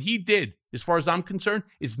imagine? What he did, as far as I'm concerned,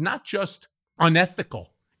 is not just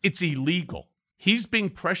unethical. It's illegal. He's being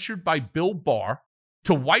pressured by Bill Barr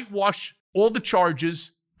to whitewash all the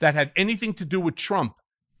charges that had anything to do with Trump,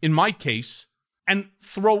 in my case, and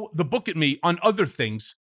throw the book at me on other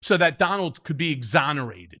things so that Donald could be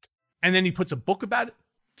exonerated. And then he puts a book about it.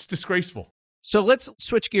 It's disgraceful. So let's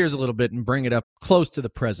switch gears a little bit and bring it up close to the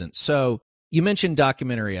present. So you mentioned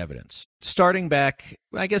documentary evidence. Starting back,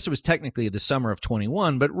 I guess it was technically the summer of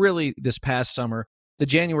 21, but really this past summer, the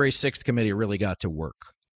January 6th committee really got to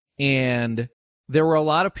work. And there were a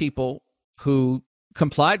lot of people who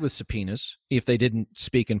complied with subpoenas. If they didn't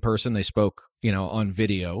speak in person, they spoke, on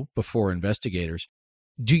video before investigators.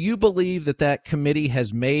 Do you believe that that committee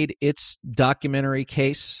has made its documentary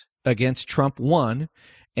case against Trump, one?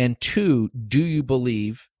 And two, do you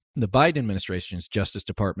believe the Biden administration's Justice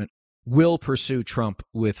Department will pursue Trump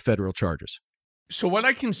with federal charges? So what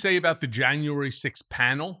I can say about the January 6th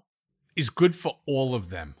panel is good for all of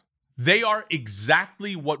them. They are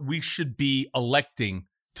exactly what we should be electing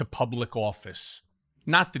to public office.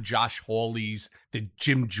 Not the Josh Hawleys, the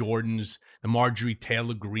Jim Jordans, the Marjorie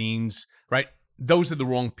Taylor Greens, right? Those are the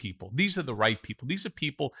wrong people. These are the right people. These are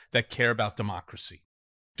people that care about democracy.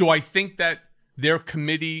 Do I think that their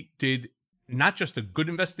committee did not just a good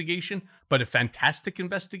investigation, but a fantastic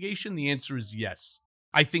investigation? The answer is yes.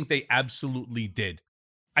 I think they absolutely did.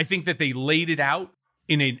 I think that they laid it out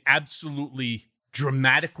in an absolutely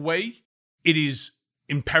dramatic way. It is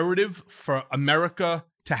imperative for America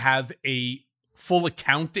to have a full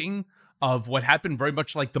accounting of what happened, very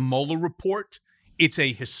much like the Mueller report. It's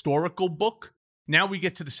a historical book. Now we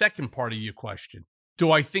get to the second part of your question.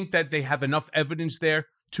 Do I think that they have enough evidence there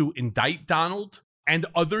to indict Donald and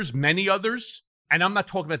others, many others? And I'm not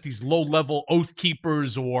talking about these low-level oath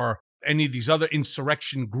keepers or any of these other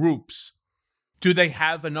insurrection groups. Do they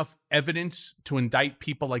have enough evidence to indict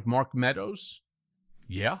people like Mark Meadows?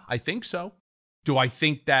 Yeah, I think so. Do I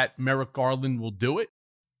think that Merrick Garland will do it?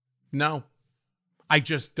 No, I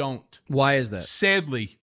just don't. Why is that?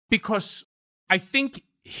 Sadly, because I think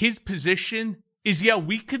his position is, yeah,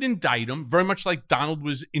 we could indict him, very much like Donald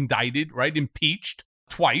was indicted, right? Impeached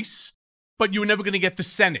twice, but you were never going to get the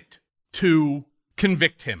Senate to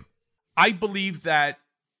convict him. I believe that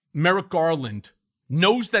Merrick Garland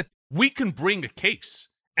knows that we can bring a case,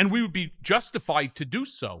 and we would be justified to do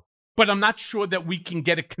so, but I'm not sure that we can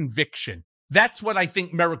get a conviction. That's what I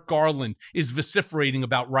think Merrick Garland is vociferating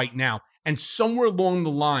about right now. And somewhere along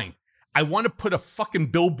the line, I want to put a fucking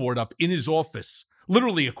billboard up in his office,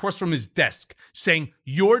 literally across from his desk, saying,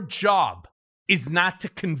 your job is not to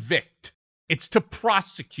convict. It's to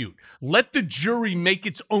prosecute. Let the jury make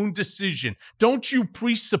its own decision. Don't you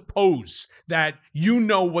presuppose that you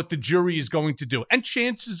know what the jury is going to do. And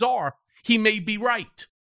chances are he may be right,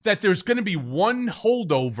 that there's going to be one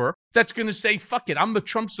holdover that's going to say, fuck it, I'm the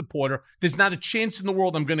Trump supporter. There's not a chance in the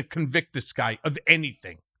world I'm going to convict this guy of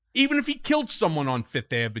anything. Even if he killed someone on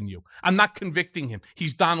Fifth Avenue, I'm not convicting him.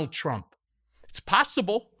 He's Donald Trump. It's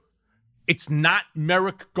possible. It's not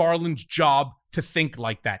Merrick Garland's job to think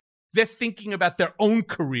like that. They're thinking about their own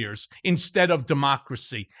careers instead of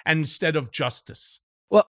democracy and instead of justice.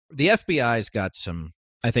 Well, the FBI's got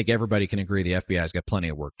I think everybody can agree the FBI's got plenty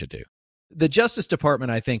of work to do. The Justice Department,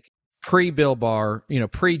 I think, pre-Bill Barr,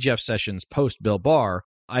 pre-Jeff Sessions, post-Bill Barr,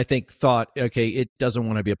 I think thought, okay, it doesn't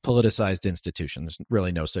want to be a politicized institution. There's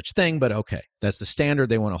really no such thing, but okay, that's the standard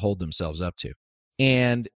they want to hold themselves up to.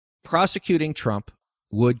 And prosecuting Trump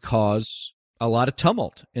would cause a lot of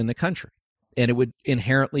tumult in the country, and it would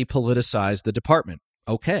inherently politicize the department.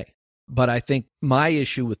 Okay. But I think my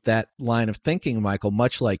issue with that line of thinking, Michael,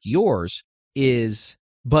 much like yours, is,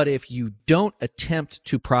 but if you don't attempt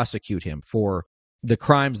to prosecute him for the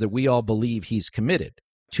crimes that we all believe he's committed,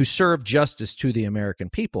 to serve justice to the American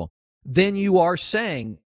people, then you are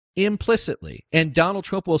saying implicitly, and Donald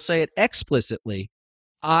Trump will say it explicitly,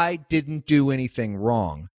 I didn't do anything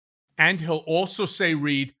wrong. And he'll also say,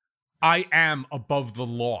 Reed, I am above the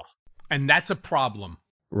law. And that's a problem.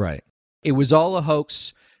 Right. It was all a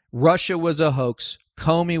hoax. Russia was a hoax.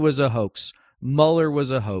 Comey was a hoax. Mueller was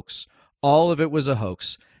a hoax. All of it was a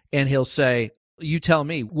hoax. And he'll say, you tell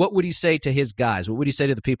me, what would he say to his guys? What would he say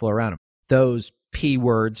to the people around him? Those P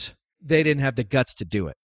words, they didn't have the guts to do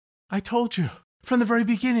it. I told you from the very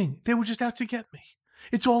beginning, they were just out to get me.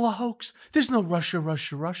 It's all a hoax. There's no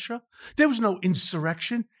Russia. There was no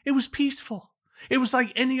insurrection. It was peaceful. It was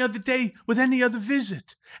like any other day with any other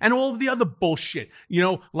visit. And all of the other bullshit,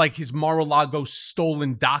 like his Mar-a-Lago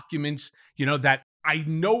stolen documents, that I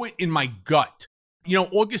know it in my gut.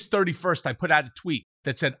 August 31st, I put out a tweet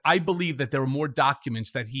that said, I believe that there are more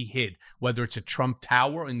documents that he hid, whether it's at Trump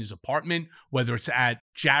Tower in his apartment, whether it's at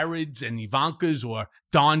Jared's and Ivanka's or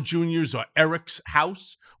Don Jr.'s or Eric's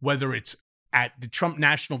house, whether it's at the Trump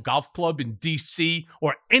National Golf Club in D.C.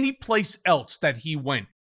 or any place else that he went.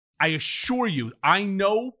 I assure you, I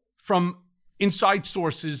know from inside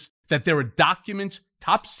sources that there are documents,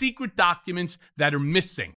 top secret documents, that are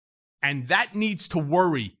missing. And that needs to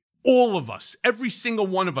worry all of us, every single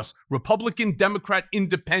one of us, Republican, Democrat,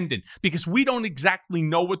 Independent, because we don't exactly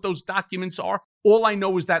know what those documents are. All I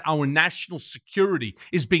know is that our national security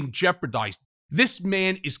is being jeopardized. This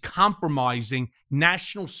man is compromising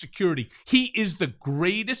national security. He is the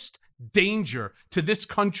greatest danger to this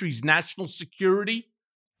country's national security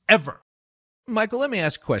ever. Michael, let me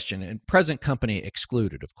ask a question, and present company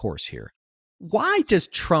excluded, of course, here. Why does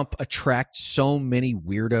Trump attract so many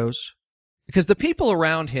weirdos? Because the people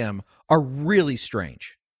around him are really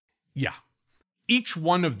strange. Yeah. Each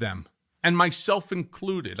one of them, and myself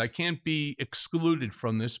included, I can't be excluded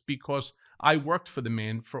from this because I worked for the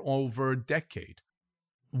man for over a decade.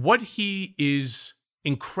 What he is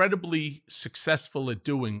incredibly successful at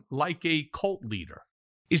doing, like a cult leader,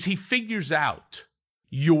 is he figures out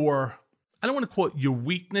I don't want to call it your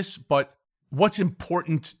weakness, but what's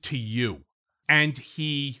important to you. And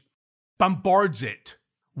he bombards it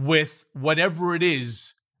with whatever it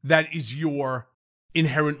is that is your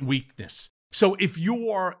inherent weakness. So if you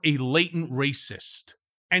are a latent racist,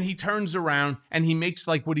 and he turns around and he makes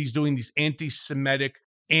like what he's doing, these anti-Semitic,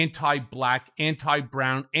 anti-black,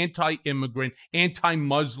 anti-brown, anti-immigrant,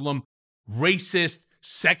 anti-Muslim, racist,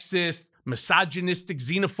 sexist, misogynistic,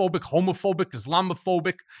 xenophobic, homophobic,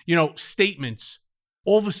 Islamophobic, statements,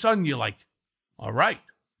 all of a sudden you're like, all right,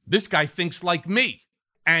 this guy thinks like me.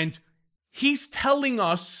 And he's telling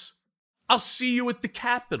us, I'll see you at the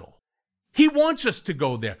Capitol. He wants us to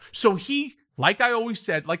go there. So he, like I always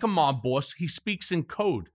said, like a mob boss, he speaks in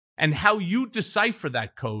code. And how you decipher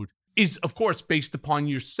that code is, of course, based upon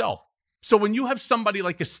yourself. So when you have somebody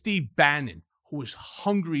like a Steve Bannon, who is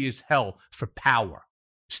hungry as hell for power,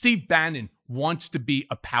 Steve Bannon wants to be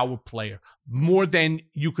a power player more than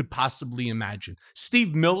you could possibly imagine.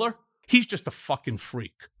 Steve Miller, he's just a fucking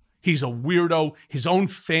freak. He's a weirdo. His own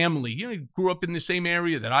family, he grew up in the same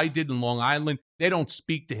area that I did in Long Island. They don't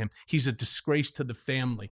speak to him. He's a disgrace to the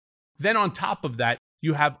family. Then on top of that,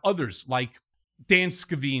 you have others like Dan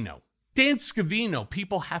Scavino. Dan Scavino,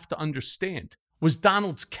 people have to understand, was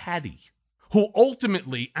Donald's caddy, who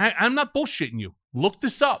ultimately, I'm not bullshitting you, look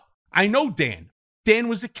this up. I know Dan. Dan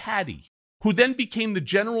was a caddy who then became the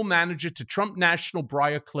general manager to Trump National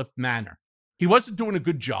Briarcliff Manor. He wasn't doing a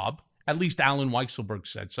good job. At least Alan Weisselberg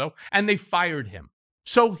said so. And they fired him.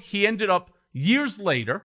 So he ended up years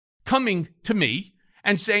later coming to me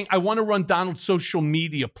and saying, I want to run Donald's social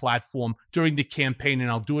media platform during the campaign and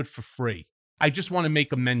I'll do it for free. I just want to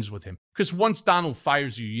make amends with him. Because once Donald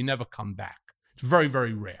fires you, you never come back. It's very,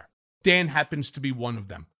 very rare. Dan happens to be one of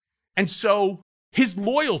them. And so his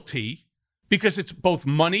loyalty, because it's both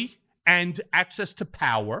money and access to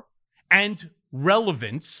power and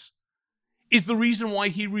relevance, is the reason why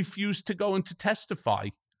he refused to go and to testify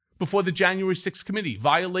before the January 6th committee,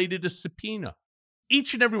 violated a subpoena.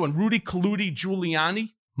 Each and every one, Rudy Giuliani,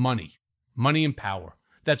 money and power.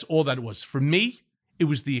 That's all that it was. For me, it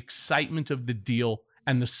was the excitement of the deal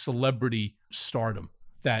and the celebrity stardom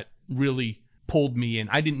that really pulled me in.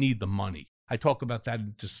 I didn't need the money. I talk about that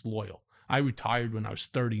in Disloyal. I retired when I was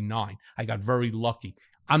 39. I got very lucky.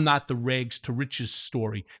 I'm not the rags to riches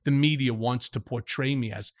story the media wants to portray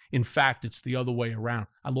me as. In fact, it's the other way around.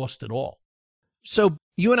 I lost it all. So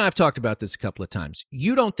you and I have talked about this a couple of times.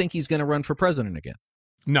 You don't think he's going to run for president again?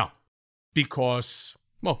 No, because,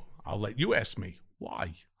 well, I'll let you ask me.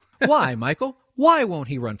 Why? Why, Michael? Why won't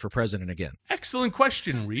he run for president again? Excellent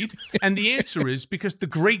question, Reed. And the answer is because the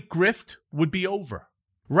great grift would be over.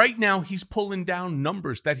 Right now, he's pulling down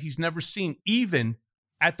numbers that he's never seen, even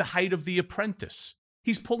at the height of The Apprentice.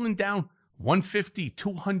 He's pulling down 150,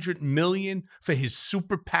 200 million for his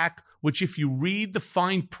super PAC, which if you read the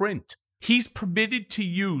fine print, he's permitted to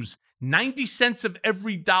use 90 cents of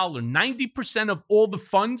every dollar, 90% of all the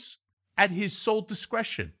funds at his sole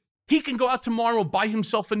discretion. He can go out tomorrow, buy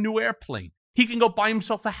himself a new airplane. He can go buy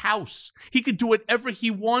himself a house. He could do whatever he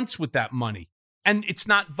wants with that money. And it's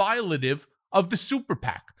not violative of the super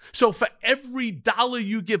PAC. So for every dollar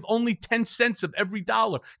you give, only 10 cents of every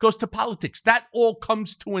dollar goes to politics. That all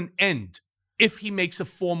comes to an end if he makes a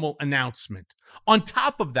formal announcement. On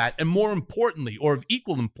top of that, and more importantly, or of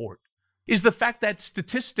equal import, is the fact that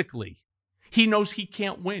statistically, he knows he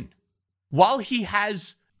can't win. While he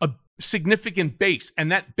has a significant base,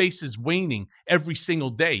 and that base is waning every single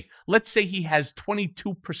day, let's say he has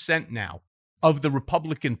 22% now of the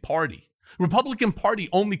Republican Party. Republican Party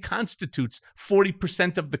only constitutes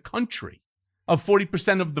 40% of the country, of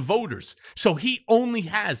 40% of the voters. So he only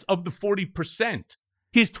has, of the 40%,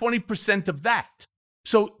 he has 20% of that.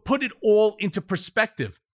 So put it all into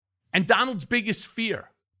perspective. And Donald's biggest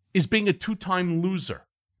fear is being a two-time loser.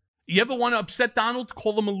 You ever want to upset Donald?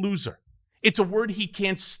 Call him a loser. It's a word he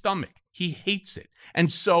can't stomach. He hates it. And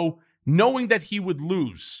so knowing that he would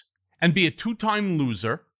lose and be a two-time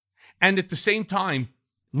loser, and at the same time,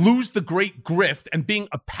 lose the great grift and being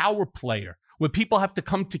a power player where people have to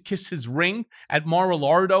come to kiss his ring at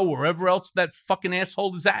Mar-a-Lardo or wherever else that fucking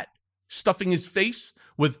asshole is at, stuffing his face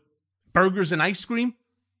with burgers and ice cream.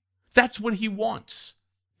 That's what he wants.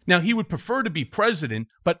 Now, he would prefer to be president,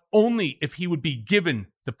 but only if he would be given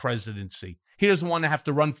the presidency. He doesn't want to have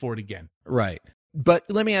to run for it again. Right. But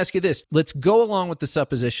let me ask you this. Let's go along with the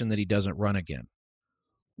supposition that he doesn't run again.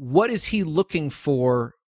 What is he looking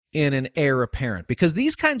for in an heir apparent? Because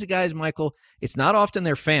these kinds of guys, Michael, it's not often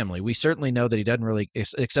their family. We certainly know that he doesn't really,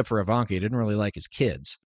 except for Ivanka, he didn't really like his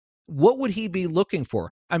kids. What would he be looking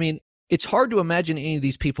for? I mean, it's hard to imagine any of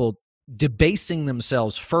these people debasing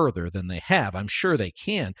themselves further than they have. I'm sure they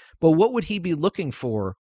can. But what would he be looking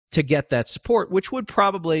for to get that support, which would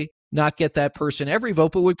probably not get that person every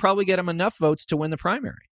vote, but would probably get him enough votes to win the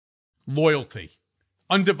primary? Loyalty.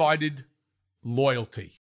 Undivided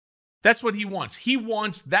loyalty. That's what he wants. He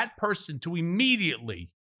wants that person to immediately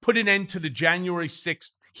put an end to the January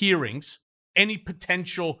 6th hearings, any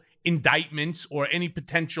potential indictments or any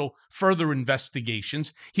potential further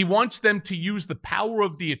investigations. He wants them to use the power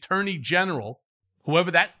of the attorney general,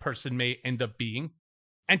 whoever that person may end up being,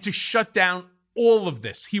 and to shut down all of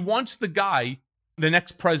this. He wants the guy, the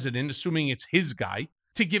next president, assuming it's his guy,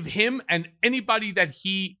 to give him and anybody that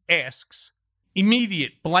he asks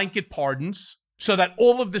immediate blanket pardons so that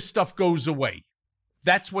all of this stuff goes away.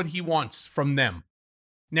 That's what he wants from them.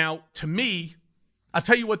 Now, to me, I'll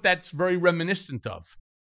tell you what that's very reminiscent of.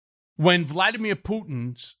 When Vladimir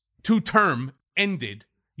Putin's two-term ended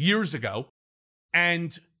years ago,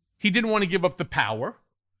 and he didn't want to give up the power,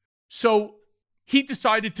 so he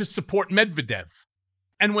decided to support Medvedev.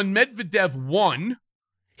 And when Medvedev won,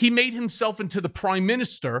 he made himself into the prime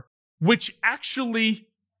minister, which actually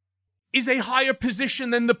is a higher position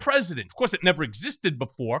than the president. Of course, it never existed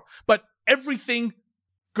before, but everything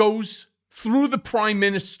goes through the prime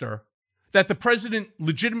minister, that the president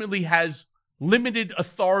legitimately has limited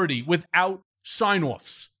authority without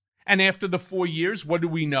sign-offs. And after the 4 years, what do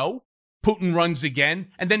we know? Putin runs again,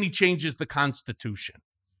 and then he changes the Constitution.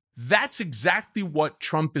 That's exactly what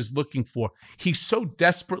Trump is looking for. He so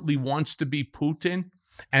desperately wants to be Putin,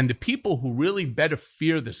 and the people who really better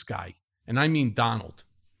fear this guy, and I mean Donald,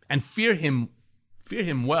 and fear him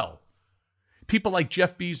well, people like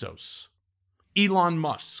Jeff Bezos, Elon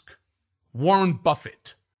Musk, Warren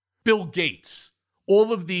Buffett, Bill Gates,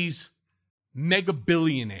 all of these mega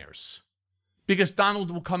billionaires, because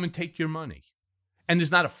Donald will come and take your money. And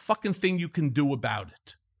there's not a fucking thing you can do about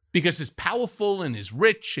it. Because as powerful and as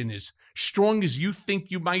rich and as strong as you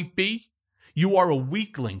think you might be, you are a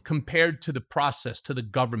weakling compared to the process, to the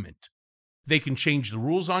government. They can change the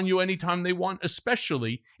rules on you anytime they want,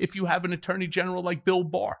 especially if you have an attorney general like Bill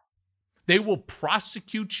Barr. They will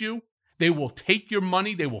prosecute you. They will take your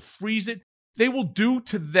money. They will freeze it. They will do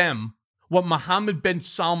to them what Mohammed bin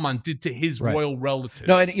Salman did to his royal relatives.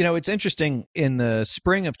 No, and it's interesting. In the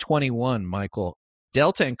spring of 21, Michael,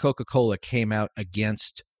 Delta and Coca-Cola came out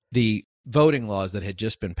against the voting laws that had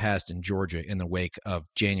just been passed in Georgia in the wake of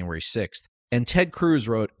January 6th. And Ted Cruz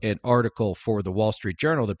wrote an article for the Wall Street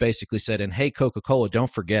Journal that basically said, and hey, Coca-Cola,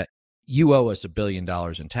 don't forget, you owe us $1 billion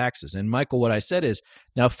in taxes. And Michael, what I said is,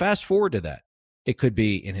 now fast forward to that. It could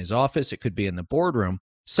be in his office. It could be in the boardroom.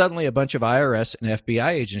 Suddenly a bunch of IRS and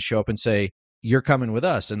FBI agents show up and say, you're coming with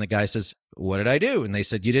us. And the guy says, what did I do? And they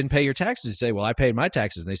said, you didn't pay your taxes. You say, well, I paid my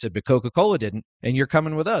taxes. And they said, but Coca-Cola didn't. And you're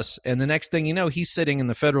coming with us. And the next thing you know, he's sitting in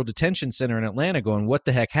the federal detention center in Atlanta going, what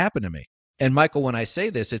the heck happened to me? And Michael, when I say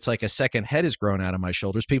this, it's like a second head has grown out of my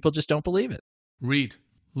shoulders. People just don't believe it. Reed,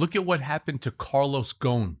 look at what happened to Carlos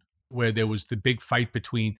Ghosn, where there was the big fight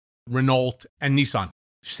between Renault and Nissan.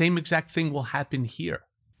 Same exact thing will happen here.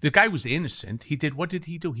 The guy was innocent. What did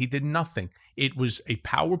he do? He did nothing. It was a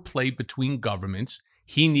power play between governments.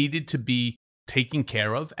 He needed to be taken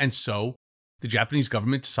care of, and so the Japanese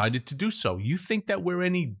government decided to do so. You think that we're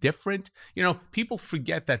any different? People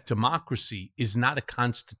forget that democracy is not a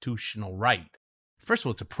constitutional right. First of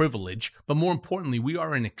all, it's a privilege, but more importantly, we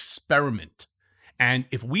are an experiment. And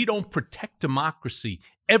if we don't protect democracy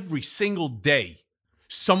every single day,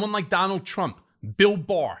 someone like Donald Trump, Bill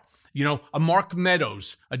Barr, a Mark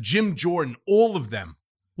Meadows, a Jim Jordan, all of them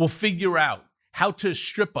will figure out how to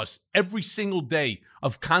strip us every single day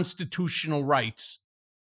of constitutional rights.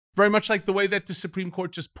 Very much like the way that the Supreme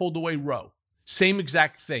Court just pulled away Roe. Same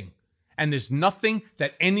exact thing. And there's nothing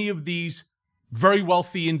that any of these very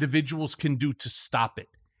wealthy individuals can do to stop it.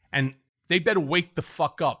 And they better wake the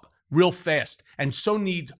fuck up real fast. And so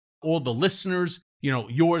need all the listeners,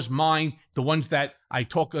 yours, mine, the ones that I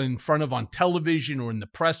talk in front of on television or in the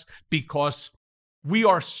press, because we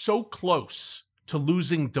are so close to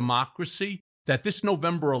losing democracy that this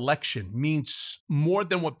November election means more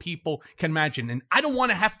than what people can imagine. And I don't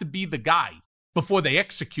want to have to be the guy, before they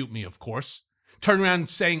execute me, of course, turn around and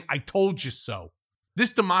saying, I told you so.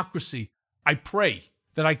 This democracy, I pray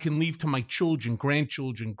that I can leave to my children,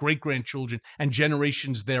 grandchildren, great-grandchildren, and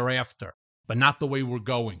generations thereafter, but not the way we're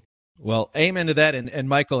going. Well, amen to that. And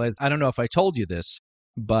Michael, I don't know if I told you this,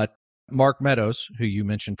 but Mark Meadows, who you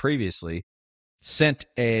mentioned previously, sent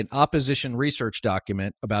an opposition research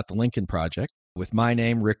document about the Lincoln Project with my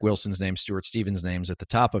name, Rick Wilson's name, Stuart Stevens' names at the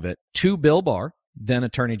top of it, to Bill Barr, then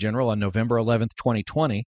Attorney General, on November 11th,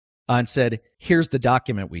 2020, and said, here's the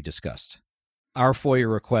document we discussed. Our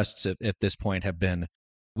FOIA requests at this point have been,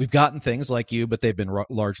 we've gotten things like you, but they've been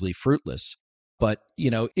largely fruitless. But,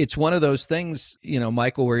 it's one of those things,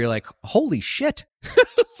 Michael, where you're like, holy shit,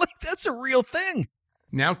 like that's a real thing.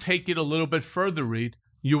 Now take it a little bit further, Reed.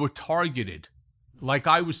 You were targeted, like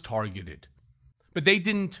I was targeted. But they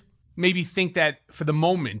didn't maybe think that for the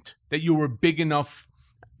moment that you were a big enough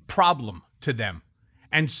problem to them.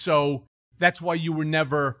 And so that's why you were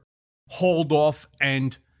never hauled off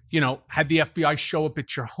and, had the FBI show up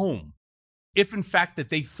at your home. If in fact that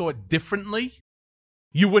they thought differently,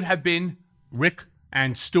 you would have been, Rick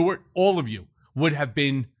and Stuart, all of you would have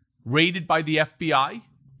been raided by the FBI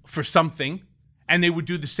for something, and they would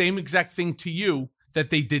do the same exact thing to you that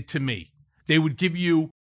they did to me. They would give you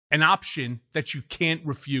an option that you can't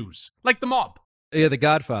refuse, like the mob. Yeah, the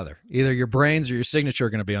Godfather. Either your brains or your signature are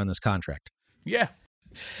going to be on this contract. Yeah.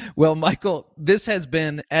 Well, Michael, this has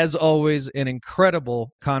been, as always, an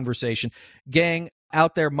incredible conversation. Gang,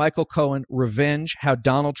 out there, Michael Cohen, Revenge, How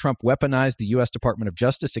Donald Trump Weaponized the U.S. Department of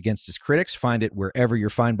Justice Against His Critics. Find it wherever your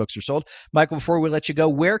fine books are sold. Michael, before we let you go,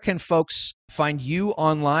 where can folks find you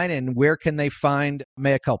online, and where can they find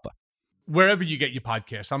Mea Culpa? Wherever you get your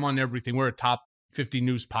podcasts. I'm on everything. We're a top 50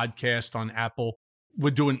 news podcast on Apple.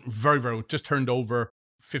 We're doing very, just turned over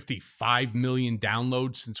 55 million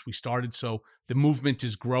downloads since we started. So the movement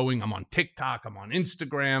is growing. I'm on TikTok. I'm on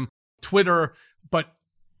Instagram, Twitter. But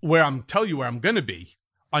where I'm going to be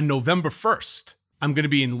on November 1st, I'm going to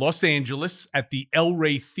be in Los Angeles at the El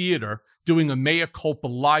Rey Theater doing a Mea Culpa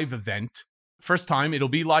live event. First time, it'll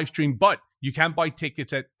be live streamed, but you can buy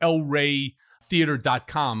tickets at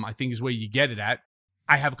elreytheater.com, I think is where you get it at.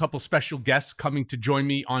 I have a couple special guests coming to join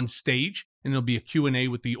me on stage, and there'll be a Q&A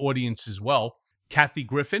with the audience as well. Kathy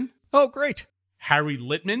Griffin. Oh, great. Harry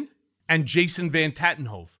Littman, and Jason Van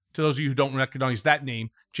Tattenhove. To those of you who don't recognize that name,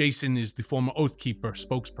 Jason is the former Oath Keeper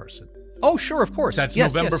spokesperson. Oh, sure, of course. That's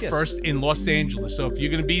November 1st in Los Angeles. So if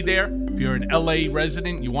you're going to be there, if you're an LA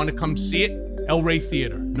resident, you want to come see it, El Rey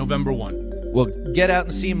Theater, November 1. Well, get out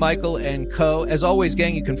and see Michael and Co. As always,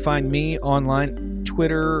 gang, you can find me online,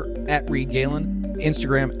 Twitter at Reed Galen,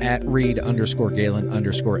 Instagram at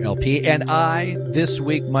Reed_Galen_LP. And I, this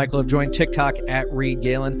week, Michael, have joined TikTok at Reed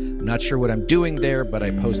Galen. I'm not sure what I'm doing there, but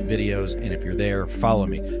I post videos, and if you're there, follow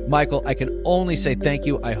me. Michael, I can only say thank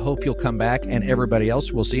you. I hope you'll come back, and everybody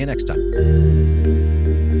else, we'll see you next time.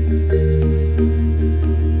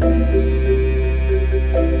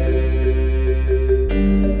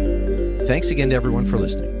 Thanks again to everyone for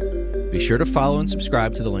listening. Be sure to follow and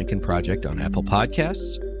subscribe to The Lincoln Project on Apple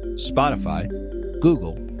Podcasts, Spotify,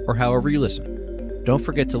 Google, or however you listen. Don't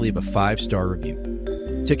forget to leave a 5-star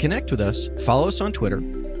review. To connect with us, follow us on Twitter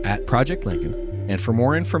at Project Lincoln, and for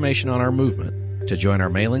more information on our movement, to join our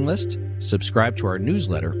mailing list, subscribe to our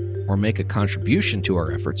newsletter, or make a contribution to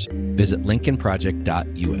our efforts, visit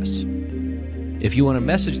lincolnproject.us. If you want to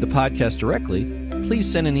message the podcast directly, please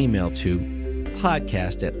send an email to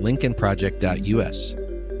podcast@lincolnproject.us.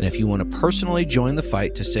 And if you want to personally join the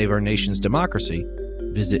fight to save our nation's democracy,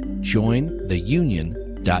 visit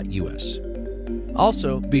jointheunion.us.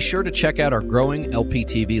 Also, be sure to check out our growing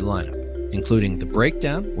LPTV lineup, including The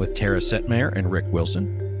Breakdown with Tara Setmeyer and Rick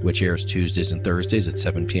Wilson, which airs Tuesdays and Thursdays at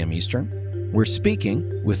 7 p.m. Eastern. We're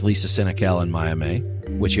Speaking with Lisa Senecal and Maya May,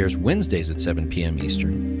 which airs Wednesdays at 7 p.m.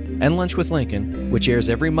 Eastern. And Lunch with Lincoln, which airs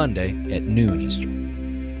every Monday at noon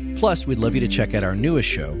Eastern. Plus, we'd love you to check out our newest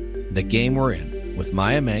show, The Game We're In, with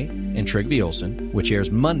Maya May and Trigby Olson, which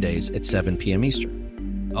airs Mondays at 7 p.m. Eastern.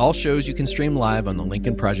 All shows you can stream live on the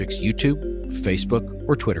Lincoln Project's YouTube, Facebook,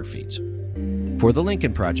 or Twitter feeds. For the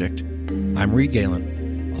Lincoln Project, I'm Reed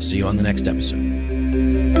Galen. I'll see you on the next episode.